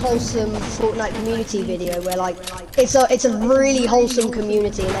really wholesome Fortnite community video where like it's a really wholesome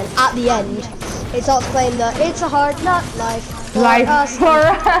community and then at the end it starts playing the "It's a hard knock life for us,"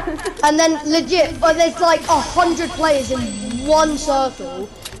 and then legit, but there's like 100 players in one circle,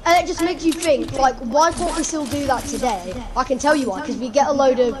 and it just makes you think like, why can't we still do that today? I can tell you why, because we get a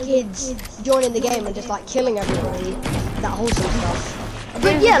load of kids joining the game and just like killing everybody, that wholesome stuff.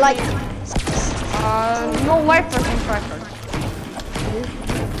 But yeah, like. No life person tracker.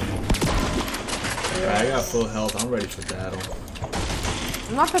 Alright, I got full health. I'm ready for battle.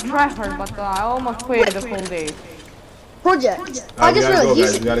 I'm not a tryhard, but I almost played the full day. Project. I just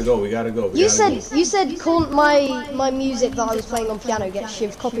realized we gotta go. You said can't my music that I was playing on piano get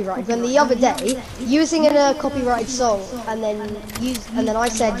Shiv copyrighted? When the other day you were singing a copyrighted song, and then I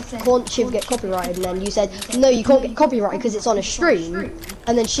said can't Shiv get copyrighted, and then you said no, you can't get copyrighted because it's on a stream,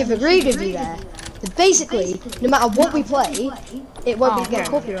 and then Shiv agreed with you there. But basically, no matter what we play, it won't get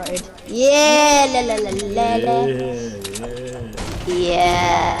copyrighted. Yeah, la la la la la.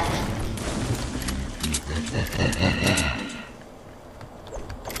 Yeah.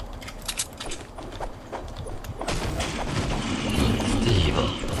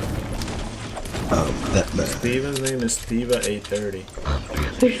 Steven's name is Steva830.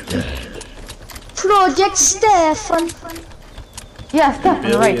 Project Stefan. Yeah, Stefan,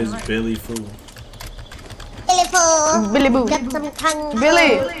 Billy right. is Billy Foo. Billy Boo.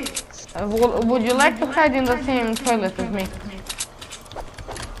 Billy, would you like to hide in the same toilet as me?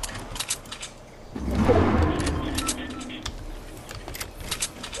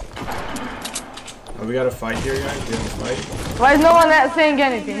 Oh, we got a fight here, guys. We have a fight. Why is no one saying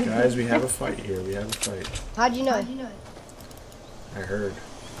anything? Guys, we have a fight here. We have a fight. How'd you know? I heard.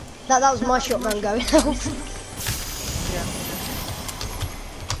 That was my shotgun going off.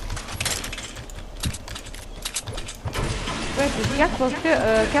 Wait, is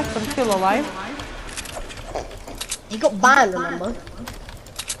Casper still alive? He got banned, remember?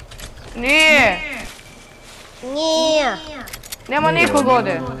 Nie! Yeah. Nema nikogo.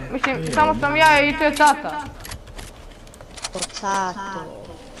 Mislim, samo sam ja I to je tata. Potato.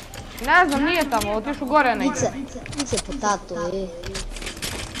 Ne znam, nije tamo, otišu gore negdje. It's a potato, eh?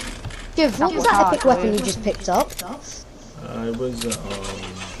 Dude, what was that epic weapon you just picked up? It was,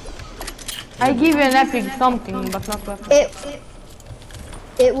 I give you an epic something, but not weapon.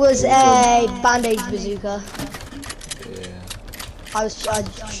 It was a bandage bazooka. yeah. I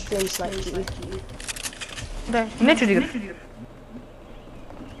stream sniped you. Daj, neću igrati.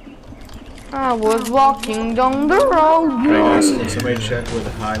 I was walking down the road. Hey guys, can somebody check where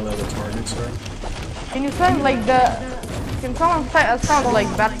the high level targets are? Can you sound like Can someone sound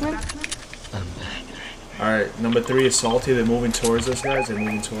like Batman? Alright, number 3 is Salty. They're moving towards us, guys. They're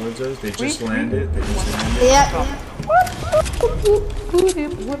moving towards us. They just landed. Yeah. Who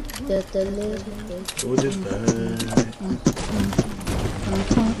did that?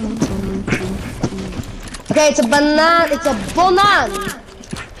 Okay, it's a banana. It's a banana.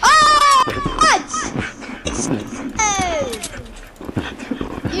 Oh! What? Hey!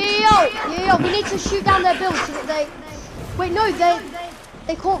 Yo! We need to shoot down their builds so that they. Wait, no,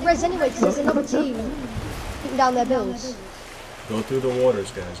 they can't res anyway because there's another team shooting down their builds. Go through the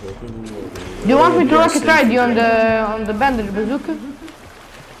waters, guys. Go through the waters. Do you want me to rocket ride you on the bandage bazooka?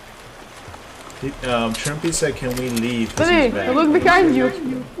 Trumpy said, "Can we leave?" Billy, look behind you.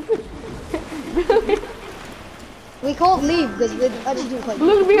 We can't leave because we're actually doing quite good.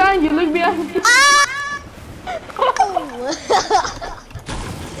 Look behind you. Look behind you.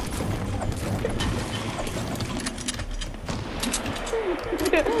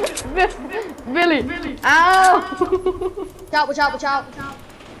 Billy. Ow! Watch out.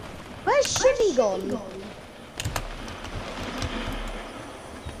 Where's Shivy gone?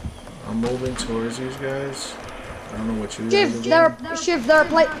 I'm moving towards these guys. I don't know what you guys Shiv,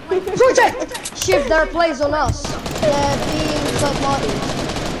 there are plays on us. They're being third party.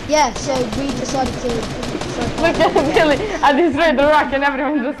 Yeah, so we decided to. Look at Billy. I destroyed the rock and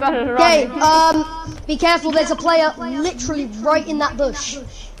everyone just started running. Okay, be careful. There's a player literally right in that bush.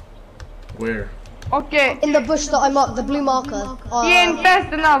 Where? Okay. In the bush that I marked, the blue marker. He ain't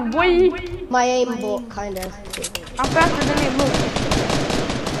fast enough, boy. My aim book, kinda. I'm faster than you, look.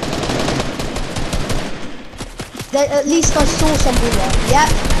 At least I saw something there. Yep.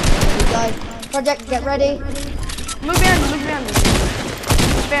 There we go. Project, get ready. Look behind you.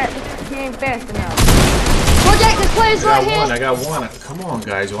 He ain't fast enough. Project, there's players right here. I got one. Come on,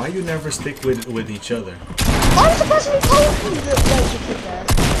 guys. Why you never stick with each other? I'm the person who told you that there's a kid there.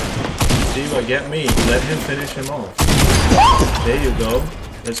 Diva, get me. Let him finish him off. There you go.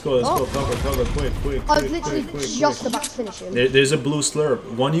 Let's go. Cover, quick. I was literally just about to finish him. There's a blue slurp.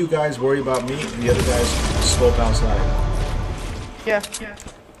 One of you guys worry about me, and the other guys scope outside. Yeah.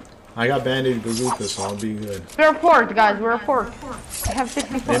 I got bandage bazooka, so I'll be good. We're fourth, guys. We're fourth. I have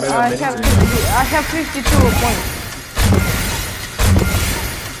 64. I have 52 points.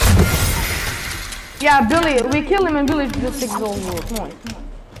 Yeah, Billy. We kill him and Billy just takes over. Come on.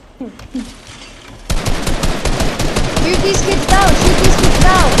 Shoot these kids down! Shoot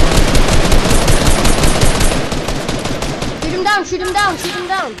him down! Shoot him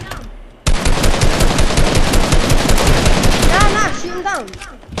down! Nah, shoot him down!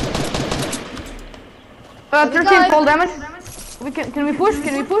 13 full damage. Can we push?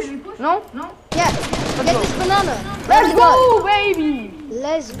 Can we push? No? Yeah. Get this banana. Let's go, baby.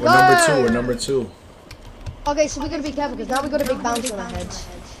 Let's go. We're number two. Okay, so we gotta be careful because now we got a big bounce on our heads.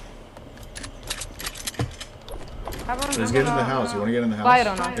 Let's get in the house. You want to get in the house? I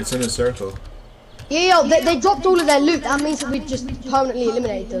don't know. It's in a circle. Yeah, they dropped all of their loot. That means that we just permanently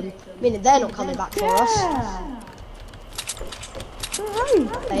eliminate them. Meaning they're not coming back for us.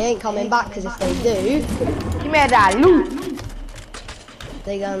 They ain't coming back because if they do, Give me that loot.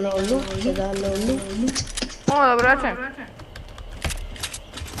 they got no loot. They got no loot. Oh, dobra,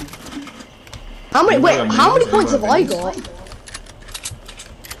 How many? Wait, how many points have I got?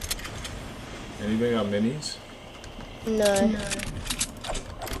 Anybody got minis? No.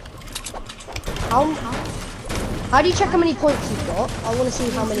 How do you check how many points you've got? I want to see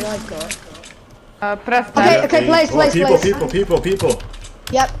how many I've got. press Okay, okay, place. People.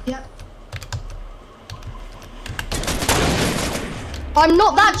 Yep. I'm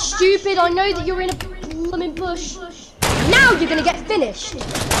not that stupid. I know that you're in a blooming bush. Now you're gonna get finished.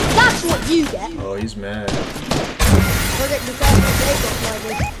 That's what you get. Oh, he's mad.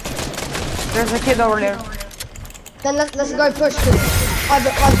 There's a kid over there. Then let's go push because I've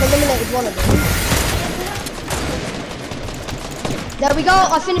eliminated one of them. There we go.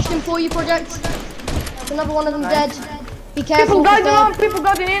 I finished him for you, Project. There's another one of them dead. Be careful. People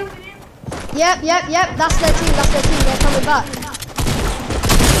got in. Yep. That's their team. They're coming back.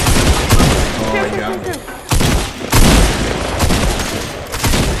 Oh, he got me.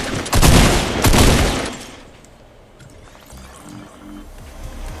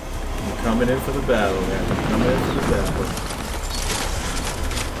 I'm coming in for the battle, man.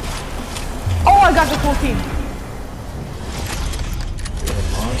 Oh, I got the full team.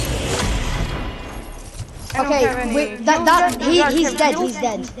 Okay, he's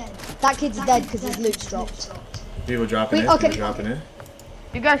dead. That kid's dead because his loot's dropped. People dropping in. Okay. People dropping in.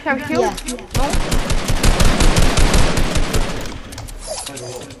 You guys have shield? Yeah.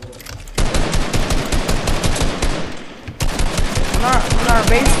 No? On our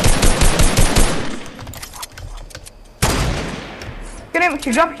base. Get him,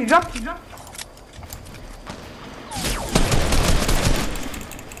 she dropped.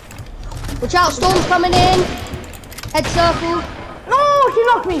 Watch out, storm's coming in. Head circle. No, he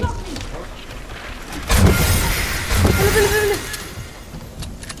knocked me.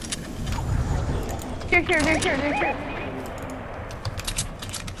 Here. You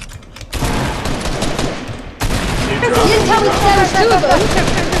didn't tell me there was two of them.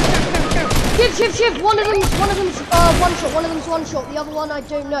 Shiv. One of them's one shot. The other one I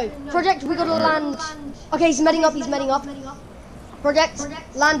don't know. Project, we gotta land. Okay, he's medding up. Project,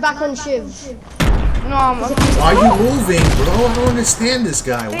 land back on Shiv. No, I'm Why are you moving, bro? I don't understand this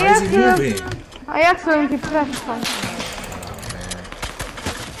guy. Why is he moving? I accidentally pressed something.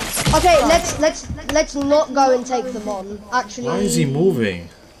 Okay, let's not go and take them on. Actually, Why is he moving?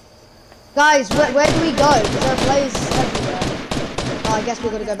 guys, where do we go? Because there are players everywhere. Oh, I guess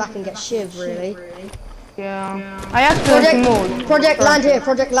we're gonna go back and get Shiv, really. Yeah. I accidentally moved. Project, land here.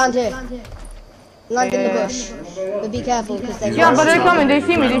 Land in the bush. But be careful because they're But they're coming. They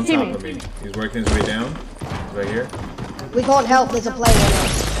see me. He's working his way down. He's right here. We can't help. There's a player on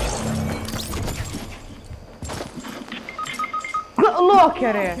us. Look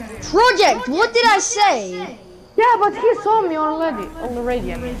at it. Project, what did I say? Yeah, but he saw me already.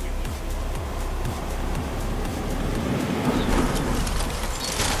 I mean.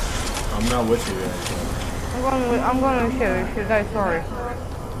 I'm not with you guys. I'm going to show you. She died, sorry.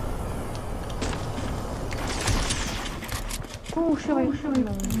 Oh, shit.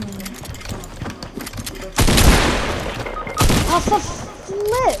 Oh, for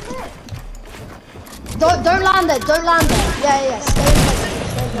flip. Don't land there. Yeah. Stay in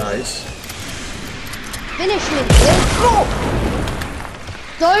place. Nice. Finish me, kid.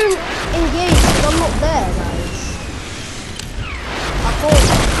 Don't engage because I'm not there, guys. I caught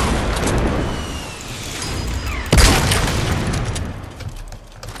you.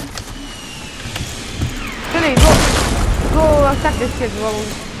 Billy, go attack this kid while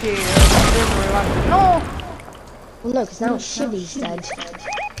she No! Well, no, because now Shivy's dead.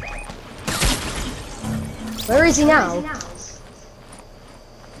 Where is he now?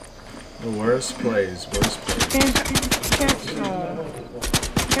 The worst plays. Can you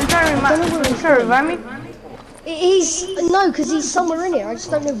try to revive me? No, because he's somewhere in here. I just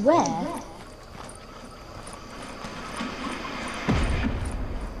don't know where.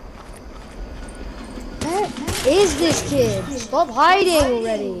 Where is this kid? Stop hiding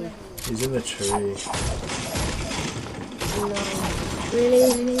already. He's in the tree. No.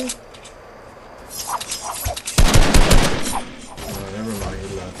 Really?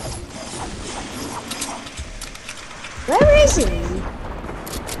 Where is he?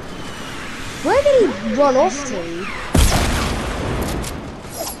 Where did he run off to?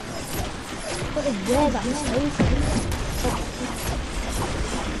 I don't know where that came from.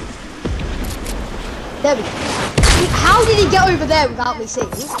 There we go. How did he get over there without me seeing?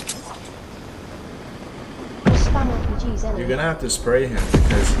 You're gonna have to spray him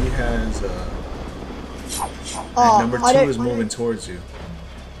because he has Oh, number 2 is moving towards you.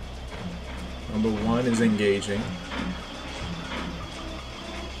 Number 1 is engaging.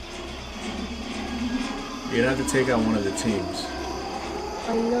 You're gonna have to take out one of the teams.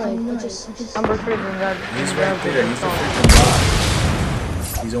 I know, I just... Number 3 in that. He's right there, he's the freaking bot.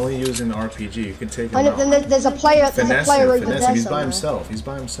 He's only using the RPG, you can take him I know, out. then there's a player, over Finesse there him, he's by somewhere. himself, he's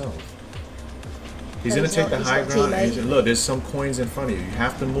by himself. He's No, gonna he's take not, the he's high got ground. teammate. And look, there's some coins in front of you. You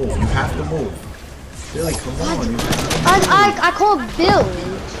have to move. You have to move. Billy, come on. You have to move. I can't build.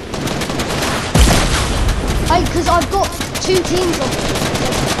 Because I've got 2 teams on me.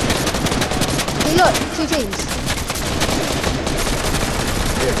 Hey, look, 2 teams.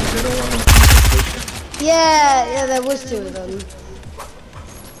 Yeah, because they don't want to. Yeah, there was 2 of them.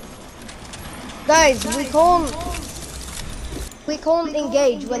 Guys, we can't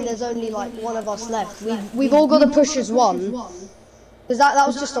engage when there's only like 1 of us left. We've all got to push as 1. Because that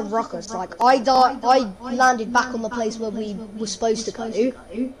was just a ruckus. Like I landed back on the place where we were supposed to go,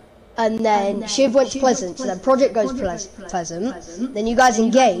 and then Shiv went to Pleasant. So then Project goes Pleasant. Then you guys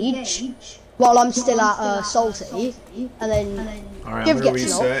engage while I'm still at Salty, and then Alright, Shiv I'm gonna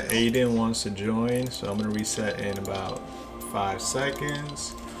gets reset. Aiden wants to join, so I'm gonna reset in about 5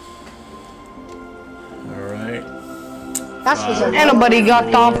 seconds. Alright. That's what's on. Anybody got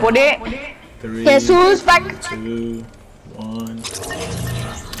top with it? 3, Guess who's back? 2, 1.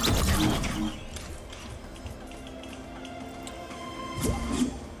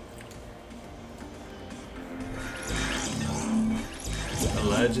 A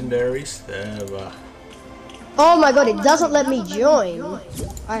legendary Steva. Oh my god, it doesn't let me join.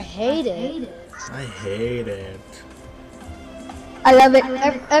 I hate it. I hate it. I love it.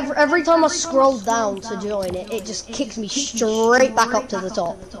 Every time I scroll down to join it, it just kicks me straight back up to the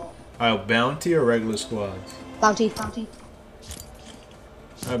top. Alright, bounty or regular squads? Bounty. Alright,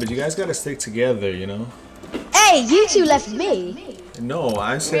 but you guys gotta stick together, you know? Hey, you 2 left me. No,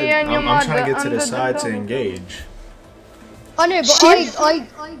 I said Me and your I'm trying to get to mother the side to under the engage. I know,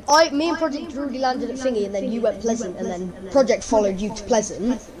 but me and Project Rudy landed at Thingy, and then you went Pleasant, and then Project followed you to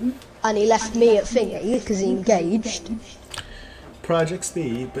Pleasant, and he left me at Thingy because he engaged. Project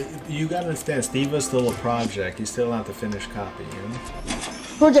Steve, but you gotta understand, Steve is still a project. He's still not the finished copy, you know?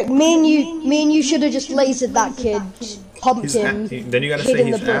 Project, me and you should have just lasered that kid, pumped him. Then you gotta hid say in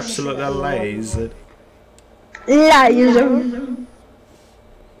he's the bush. absolutely lazy. Laser.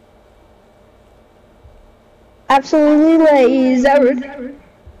 Absolutely laser.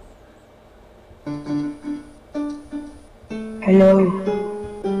 Hello.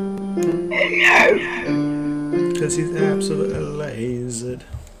 Because he's absolutely lazy.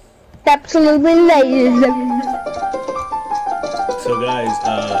 Absolutely laser. So guys,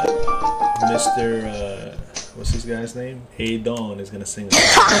 Mr. What's this guy's name? Adon is gonna sing.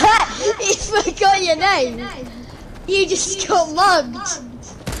 He forgot your name. You just got mugged.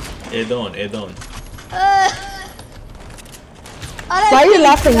 Adon. Why are you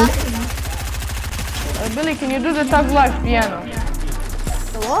laughing? Billy, can you do the tag life piano?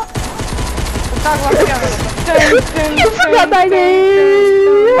 The what? The tag life piano. You forgot my name.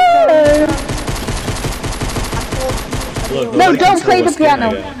 Look, No, nobody can don't tell play what the skin I piano.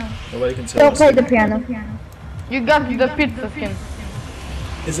 got. Nobody can tell. Don't what play skin the I got. piano. You got the pizza skin.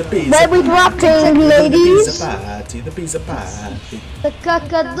 It's a pizza. Where we dropping, The ladies? pizza party. The pizza party. The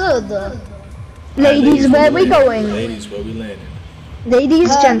cacaduda. Ladies, where we going? Ladies, where we landing?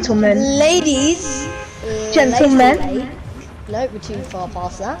 Ladies, gentlemen. Ladies. Gentlemen. No, we're too far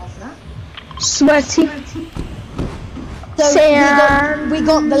past that. Sweaty. So Sam. we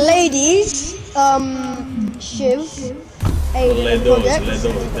got the ladies. Shiv. Aiden, and Project.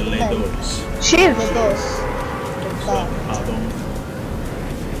 The Ledos. Shiv. The dos. Pardon.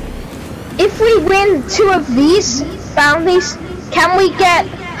 If we win 2 of these bounties, can we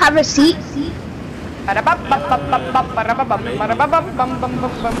have a seat? Give it,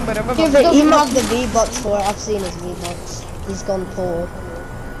 he have the Vbucks for it. I've seen his Vbucks. He's gone poor.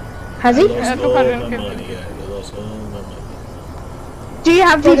 Has he? I lost all my money, guys. I lost all my money. Do you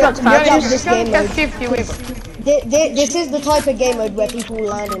have Vbucks Yeah, vouchers? this game Get mode. 50 Vbucks. This is the type of game mode where people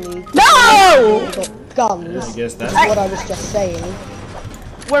land on you. No! You've got guns. I guess that's That's what I was just saying.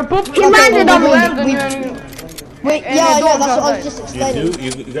 We're pooping. He landed on me. Wait, yeah, I know. That's what I was just explaining. You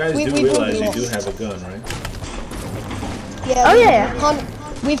guys We do will realize be you do lost. have a gun, right? Yeah. Oh yeah.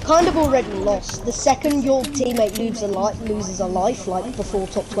 We've kind of already lost. The second your teammate loses a life, like before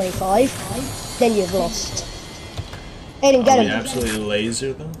top 25, then you've lost. Aiden, get Are we him. absolutely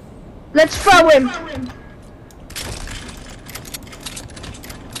laser them? Let's throw him.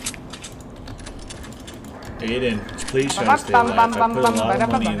 Aiden, please try to stay alive. I put a lot of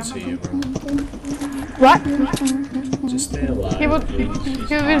money into you, bro. What? Just stay alive, He would, please.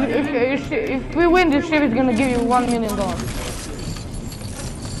 if we win this ship, it's gonna give you $1 million.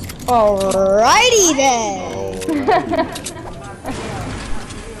 Alrighty then. Alright.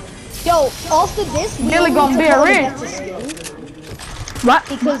 Yo, after this, we Billy need gonna to be find rich. a better skin. What?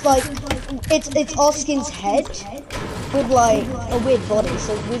 Because like, it's our skin's head with like a weird body,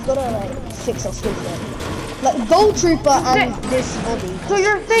 so we've gotta like fix our skins then. Like Gold Trooper and this body. So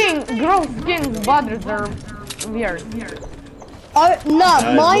you're saying girl skins bodies are weird? Oh no,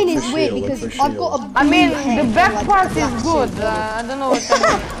 Guys, mine look is for weird shield, look because for I've got a I mean, blue head the and, back like, part a black is good. suit. I don't know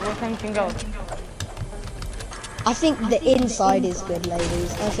what anything else. I think the inside is good,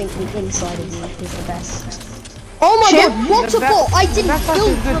 ladies. I think the inside is the best. Oh my god, what a bot! I didn't best part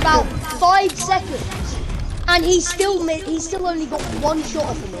build is for good about 5 seconds, and he still only got 1 shot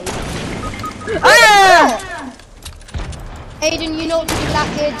off of me. Ah! Aiden, you know what to do, that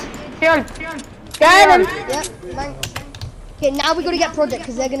kid. Here, Got him. Yep, thanks. Okay, now we gotta get project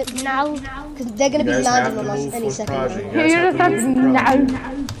because they're gonna be You landing guys have on to us move any for second. project. Now. You guys have to move for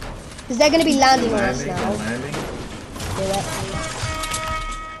project. Because they're gonna be landing on us Landing, now. landing. Do it.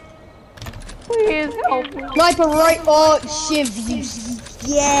 please help me. Sniper right. Oh, Shiv, you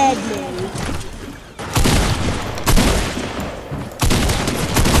scared me.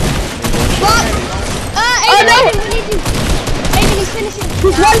 What? Aiden, no! Aiden, we need you. Aiden, he's finishing.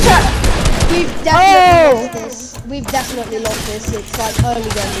 He's one shot. We've definitely lost this. We've definitely lost this. It's like early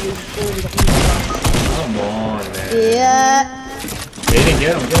game. We've already got Come on, man. Yeah. Aiden,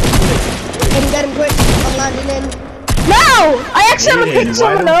 get him quick. Get him quick. I'm landing in. No! I accidentally Aiden, picked why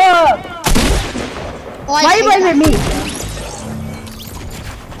someone don't- up. Oh, I Why you hate blaming that me? feature.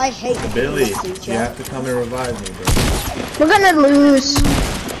 I hate the Billy, feature. you have to come and revive me, bro. We're gonna lose.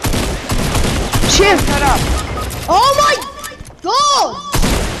 Chip. Shut up. Oh my god!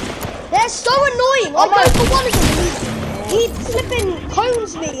 They're so annoying. I go for one of them. He flipping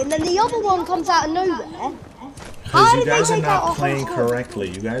cones me, and then the other one comes out of nowhere. How Because you did they guys are take out our not playing whole squad? correctly.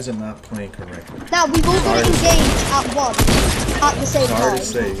 You guys are not playing correctly. Now we've all got to engage at once, at the same Sorry time. to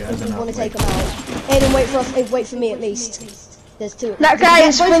say, you guys if are we not want to take playing. them out. Aiden, wait for us. Wait for me at least. There's 2. That Did you guy get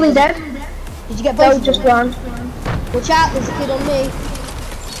is both fully of them? dead. Did you get both No, of just them? one. Watch out, there's a kid on me.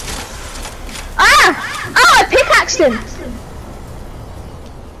 Ah! Oh, I pickaxed him.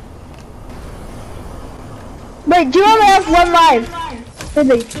 Wait, do you only have 1 life?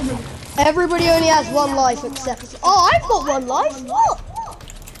 Billy. Everybody only has 1 life except. Oh, I've got 1 life. What?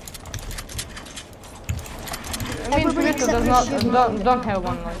 I mean, Everybody Twitter except does for not, Shiv. don't have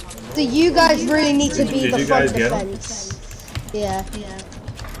one life. So you guys really need to be Did the you front guys get 'em? defense. Yeah.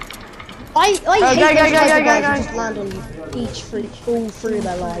 I hate guy, those guy, type of guy, guys guy. who just land on you all through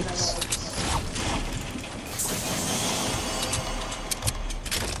their lives.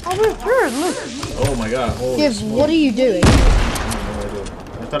 Oh, we're third, look. Oh my god, holy Giv, smoke. what are you doing?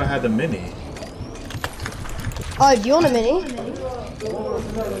 I thought I had the mini. Oh, do you want a mini?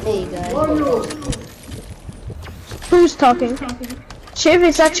 There you go. Who's talking? Shiv,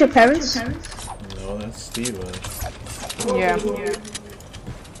 is that your parents? No, that's Steve. Yeah.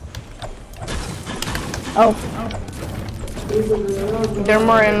 Oh. They're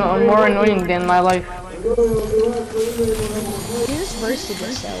more annoying than my life. You just roasted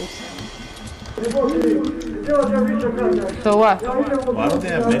yourself. So what? Why don't they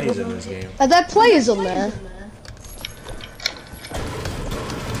have minis in this game? Are there players on there?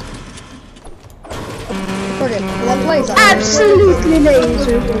 Brilliant. Are there players on there? Absolutely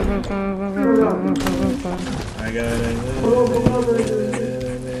laser. I got it.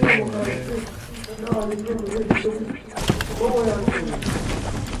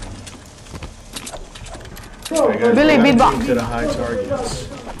 Billy, Vbucks. To the high targets.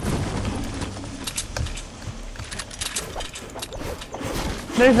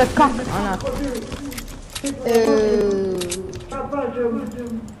 There's a cock on us.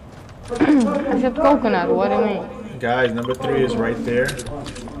 I said coconut, what do you mean? Guys, number 3 is right there.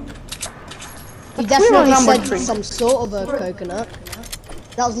 You definitely number said 3. some sort of a coconut.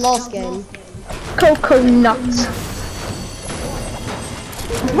 That was last game. Coconut.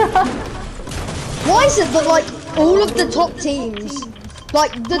 Why is it that like all of the top teams,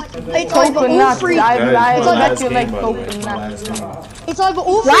 like it's either all Coconut. 3? I Guys, bet last you game, like by the way. coconut. Last game. It's either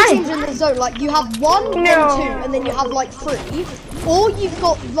all three teams in the zone, like you have 1 and 2, and then you have like 3, or you've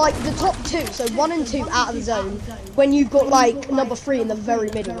got like the top 2, so 1 and 2 out of the zone, when you've got like number 3 in the very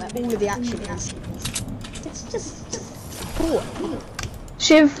middle where all of the action is. It's just cool.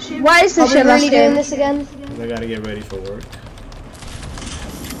 Shiv, why is the Shiv really doing this again? I gotta get ready for work.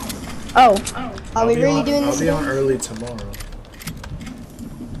 Oh. Are we really doing this again? I'll be on early tomorrow.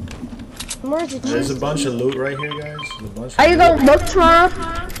 There's a bunch of loot right here, guys. Are you going to work tomorrow?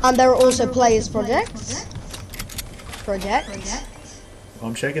 And there are also players' projects.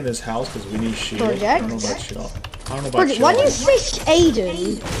 I'm checking this house because we need shield. Project. I don't know about shield. I don't know about shield. Why do you fish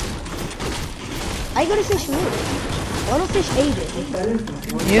Aiden? I gotta fish me. Why don't fish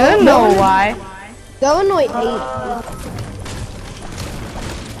Aiden? You know why. Go annoy Aiden.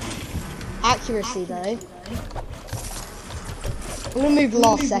 Accuracy though. I'm gonna move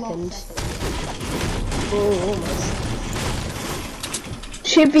last second. Oh, almost.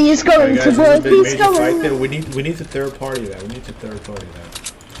 Chippy is going to work. He's going. We need the third party that.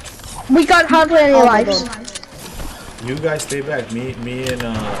 We got hardly any lives. You guys stay back. Me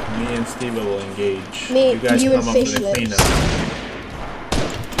and Steve will engage. You guys and come up Fish for the cleanup.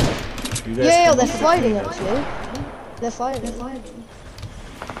 Yeah, they're fighting actually. They're fighting.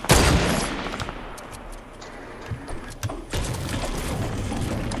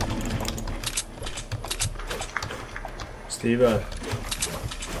 Steve,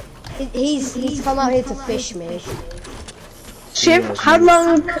 he's come out here to fish me. Shiv, how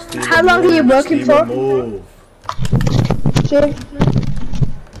long are you working for? Shiv,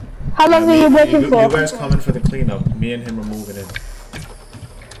 how long are you working for? You guys coming for the cleanup. Me and him are moving in.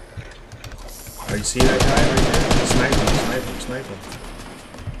 Are you see that guy right there? Sniping.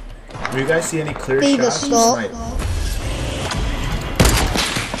 Do you guys see any clear shots? Snipe.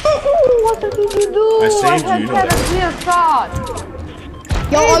 What did you do? I saved you, you know that.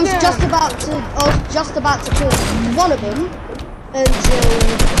 Yo, I was just about to kill one of them until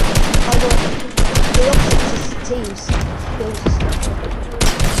I got the opposite teams.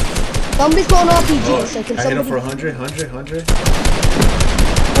 Somebody's got an RPG, so can somebody... I hit him for 100.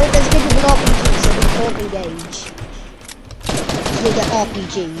 There's people with an RPG, so we can't engage. We get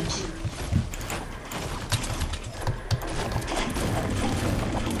RPG'd.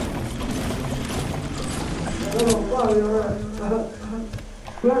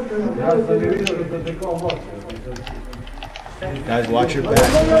 Guys, watch your back.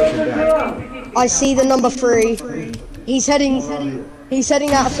 I see the number 3. He's heading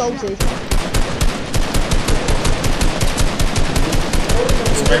out of salty.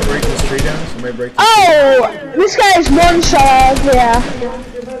 Somebody break this tree down. Oh, this guy is one shot. Yeah.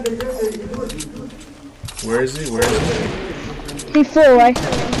 Where is he? He flew away.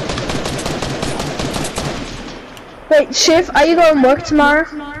 Wait, Shiv, are you going to work tomorrow?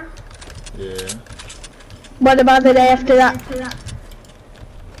 Yeah. What about the day after that?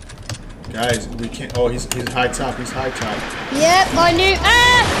 Guys, we can't. Oh, he's high top. Yep, I knew.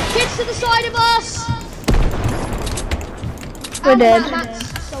 Kids to the side of us. We're dead.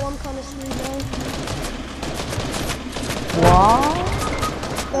 So I'm kind of screwed now.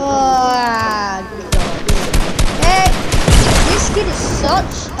 What? Hey, this kid is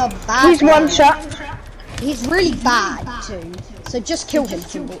such a bad. He's one shot. He's really bad too. So just kill him,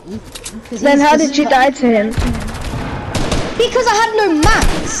 Timberton. Then how did you die to him? Because I had no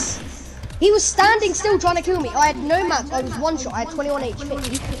mats. He was standing still trying to kill me. I had no mats. I was one shot. I had 21 HP.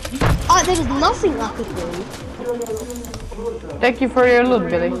 There was nothing I could do. Thank you for your loot,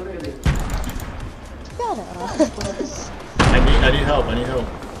 Billy. I need help.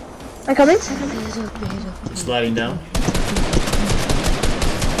 I'm coming. Sliding down.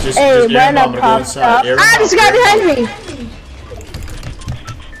 Hey, when I popped up. There's a guy behind me!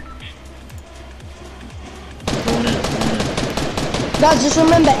 Guys, just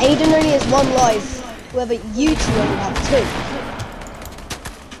remember, Aiden only has 1 life, whether you two only have 2.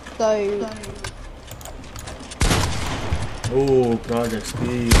 So... Oh, Project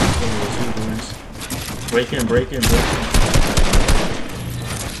Steve. Break in.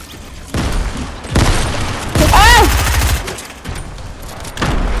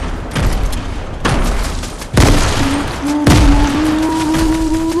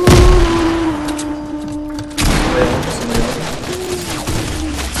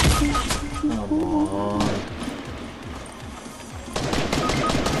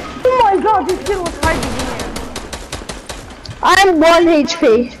 This kid was hiding in here. I'm 1 HP.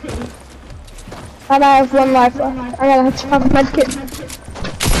 And I have 1 life left. I gotta have to have a medkit.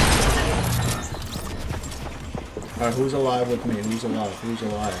 Alright, who's alive with me? Who's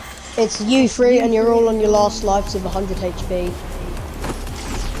alive? It's you 3 and you're all on your last lives of 100 HP.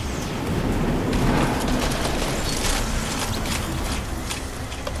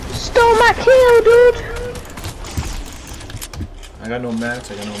 stole my kill, dude. I got no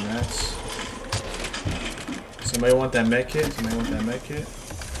mats. I got no mats. Somebody want that med kit? Somebody want that med kit?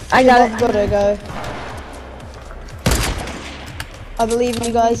 I got it. Gotta go. I believe in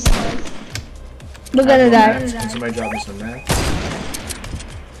you guys. We're gonna die. Mats. Can somebody drop me some mats?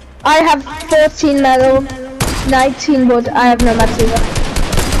 I have 14 metal, 19 wood. I have no mats either.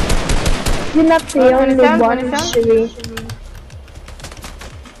 You're not the only 27, one, 27. Cherie.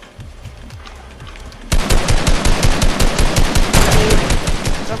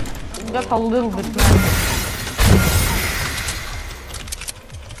 Just a little bit, man.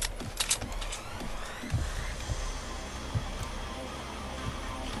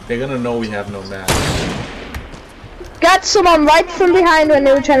 They're gonna know we have no mats. Got someone right from behind when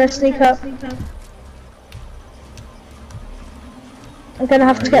they were trying to sneak up. I'm gonna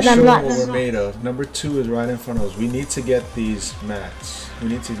have to get them What mats. we're made of. Number 2 is right in front of us. We need to get these mats. We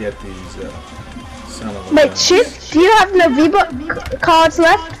need to get these. Son of a Wait, guns. shit. Do you have no Vbucks cards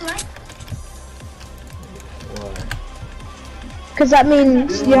left? Why? Because that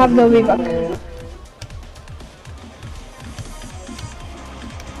means you have no Vbucks.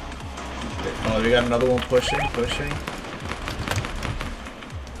 Oh, we got another one pushing.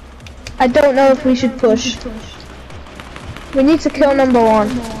 I don't know if we should push. We need to kill number 1.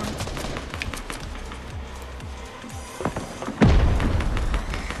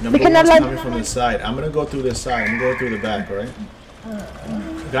 Number cannot 1's let- coming from the side. I'm gonna go through this side. I'm gonna go through the back, alright?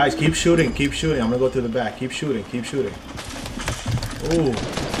 Guys, keep shooting. I'm gonna go through the back. Keep shooting. Ooh.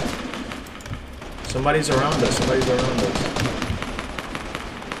 Somebody's around us.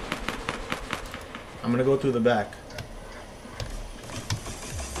 I'm gonna go through the back.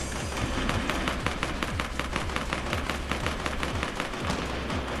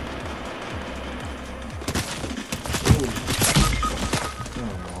 Ooh. Come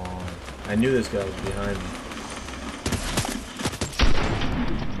on. I knew this guy was behind me.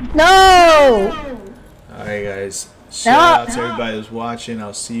 No! Alright guys, shout out to everybody that's watching.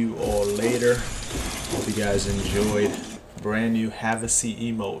 I'll see you all later. Hope you guys enjoyed. Brand new Have a Seat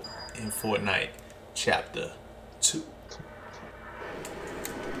emote in Fortnite Chapter 2.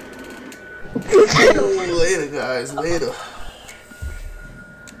 Later guys, later.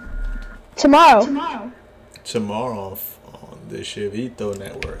 Tomorrow. Tomorrow on the Chivito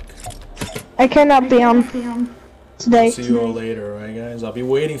network. I cannot be on today. See you all later, alright guys? I'll be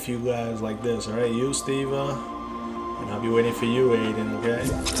waiting for you guys like this, alright? You, Steve, and I'll be waiting for you, Aiden, okay?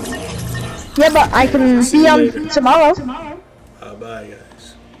 Yeah, but I can See be you on later. tomorrow. Bye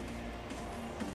guys.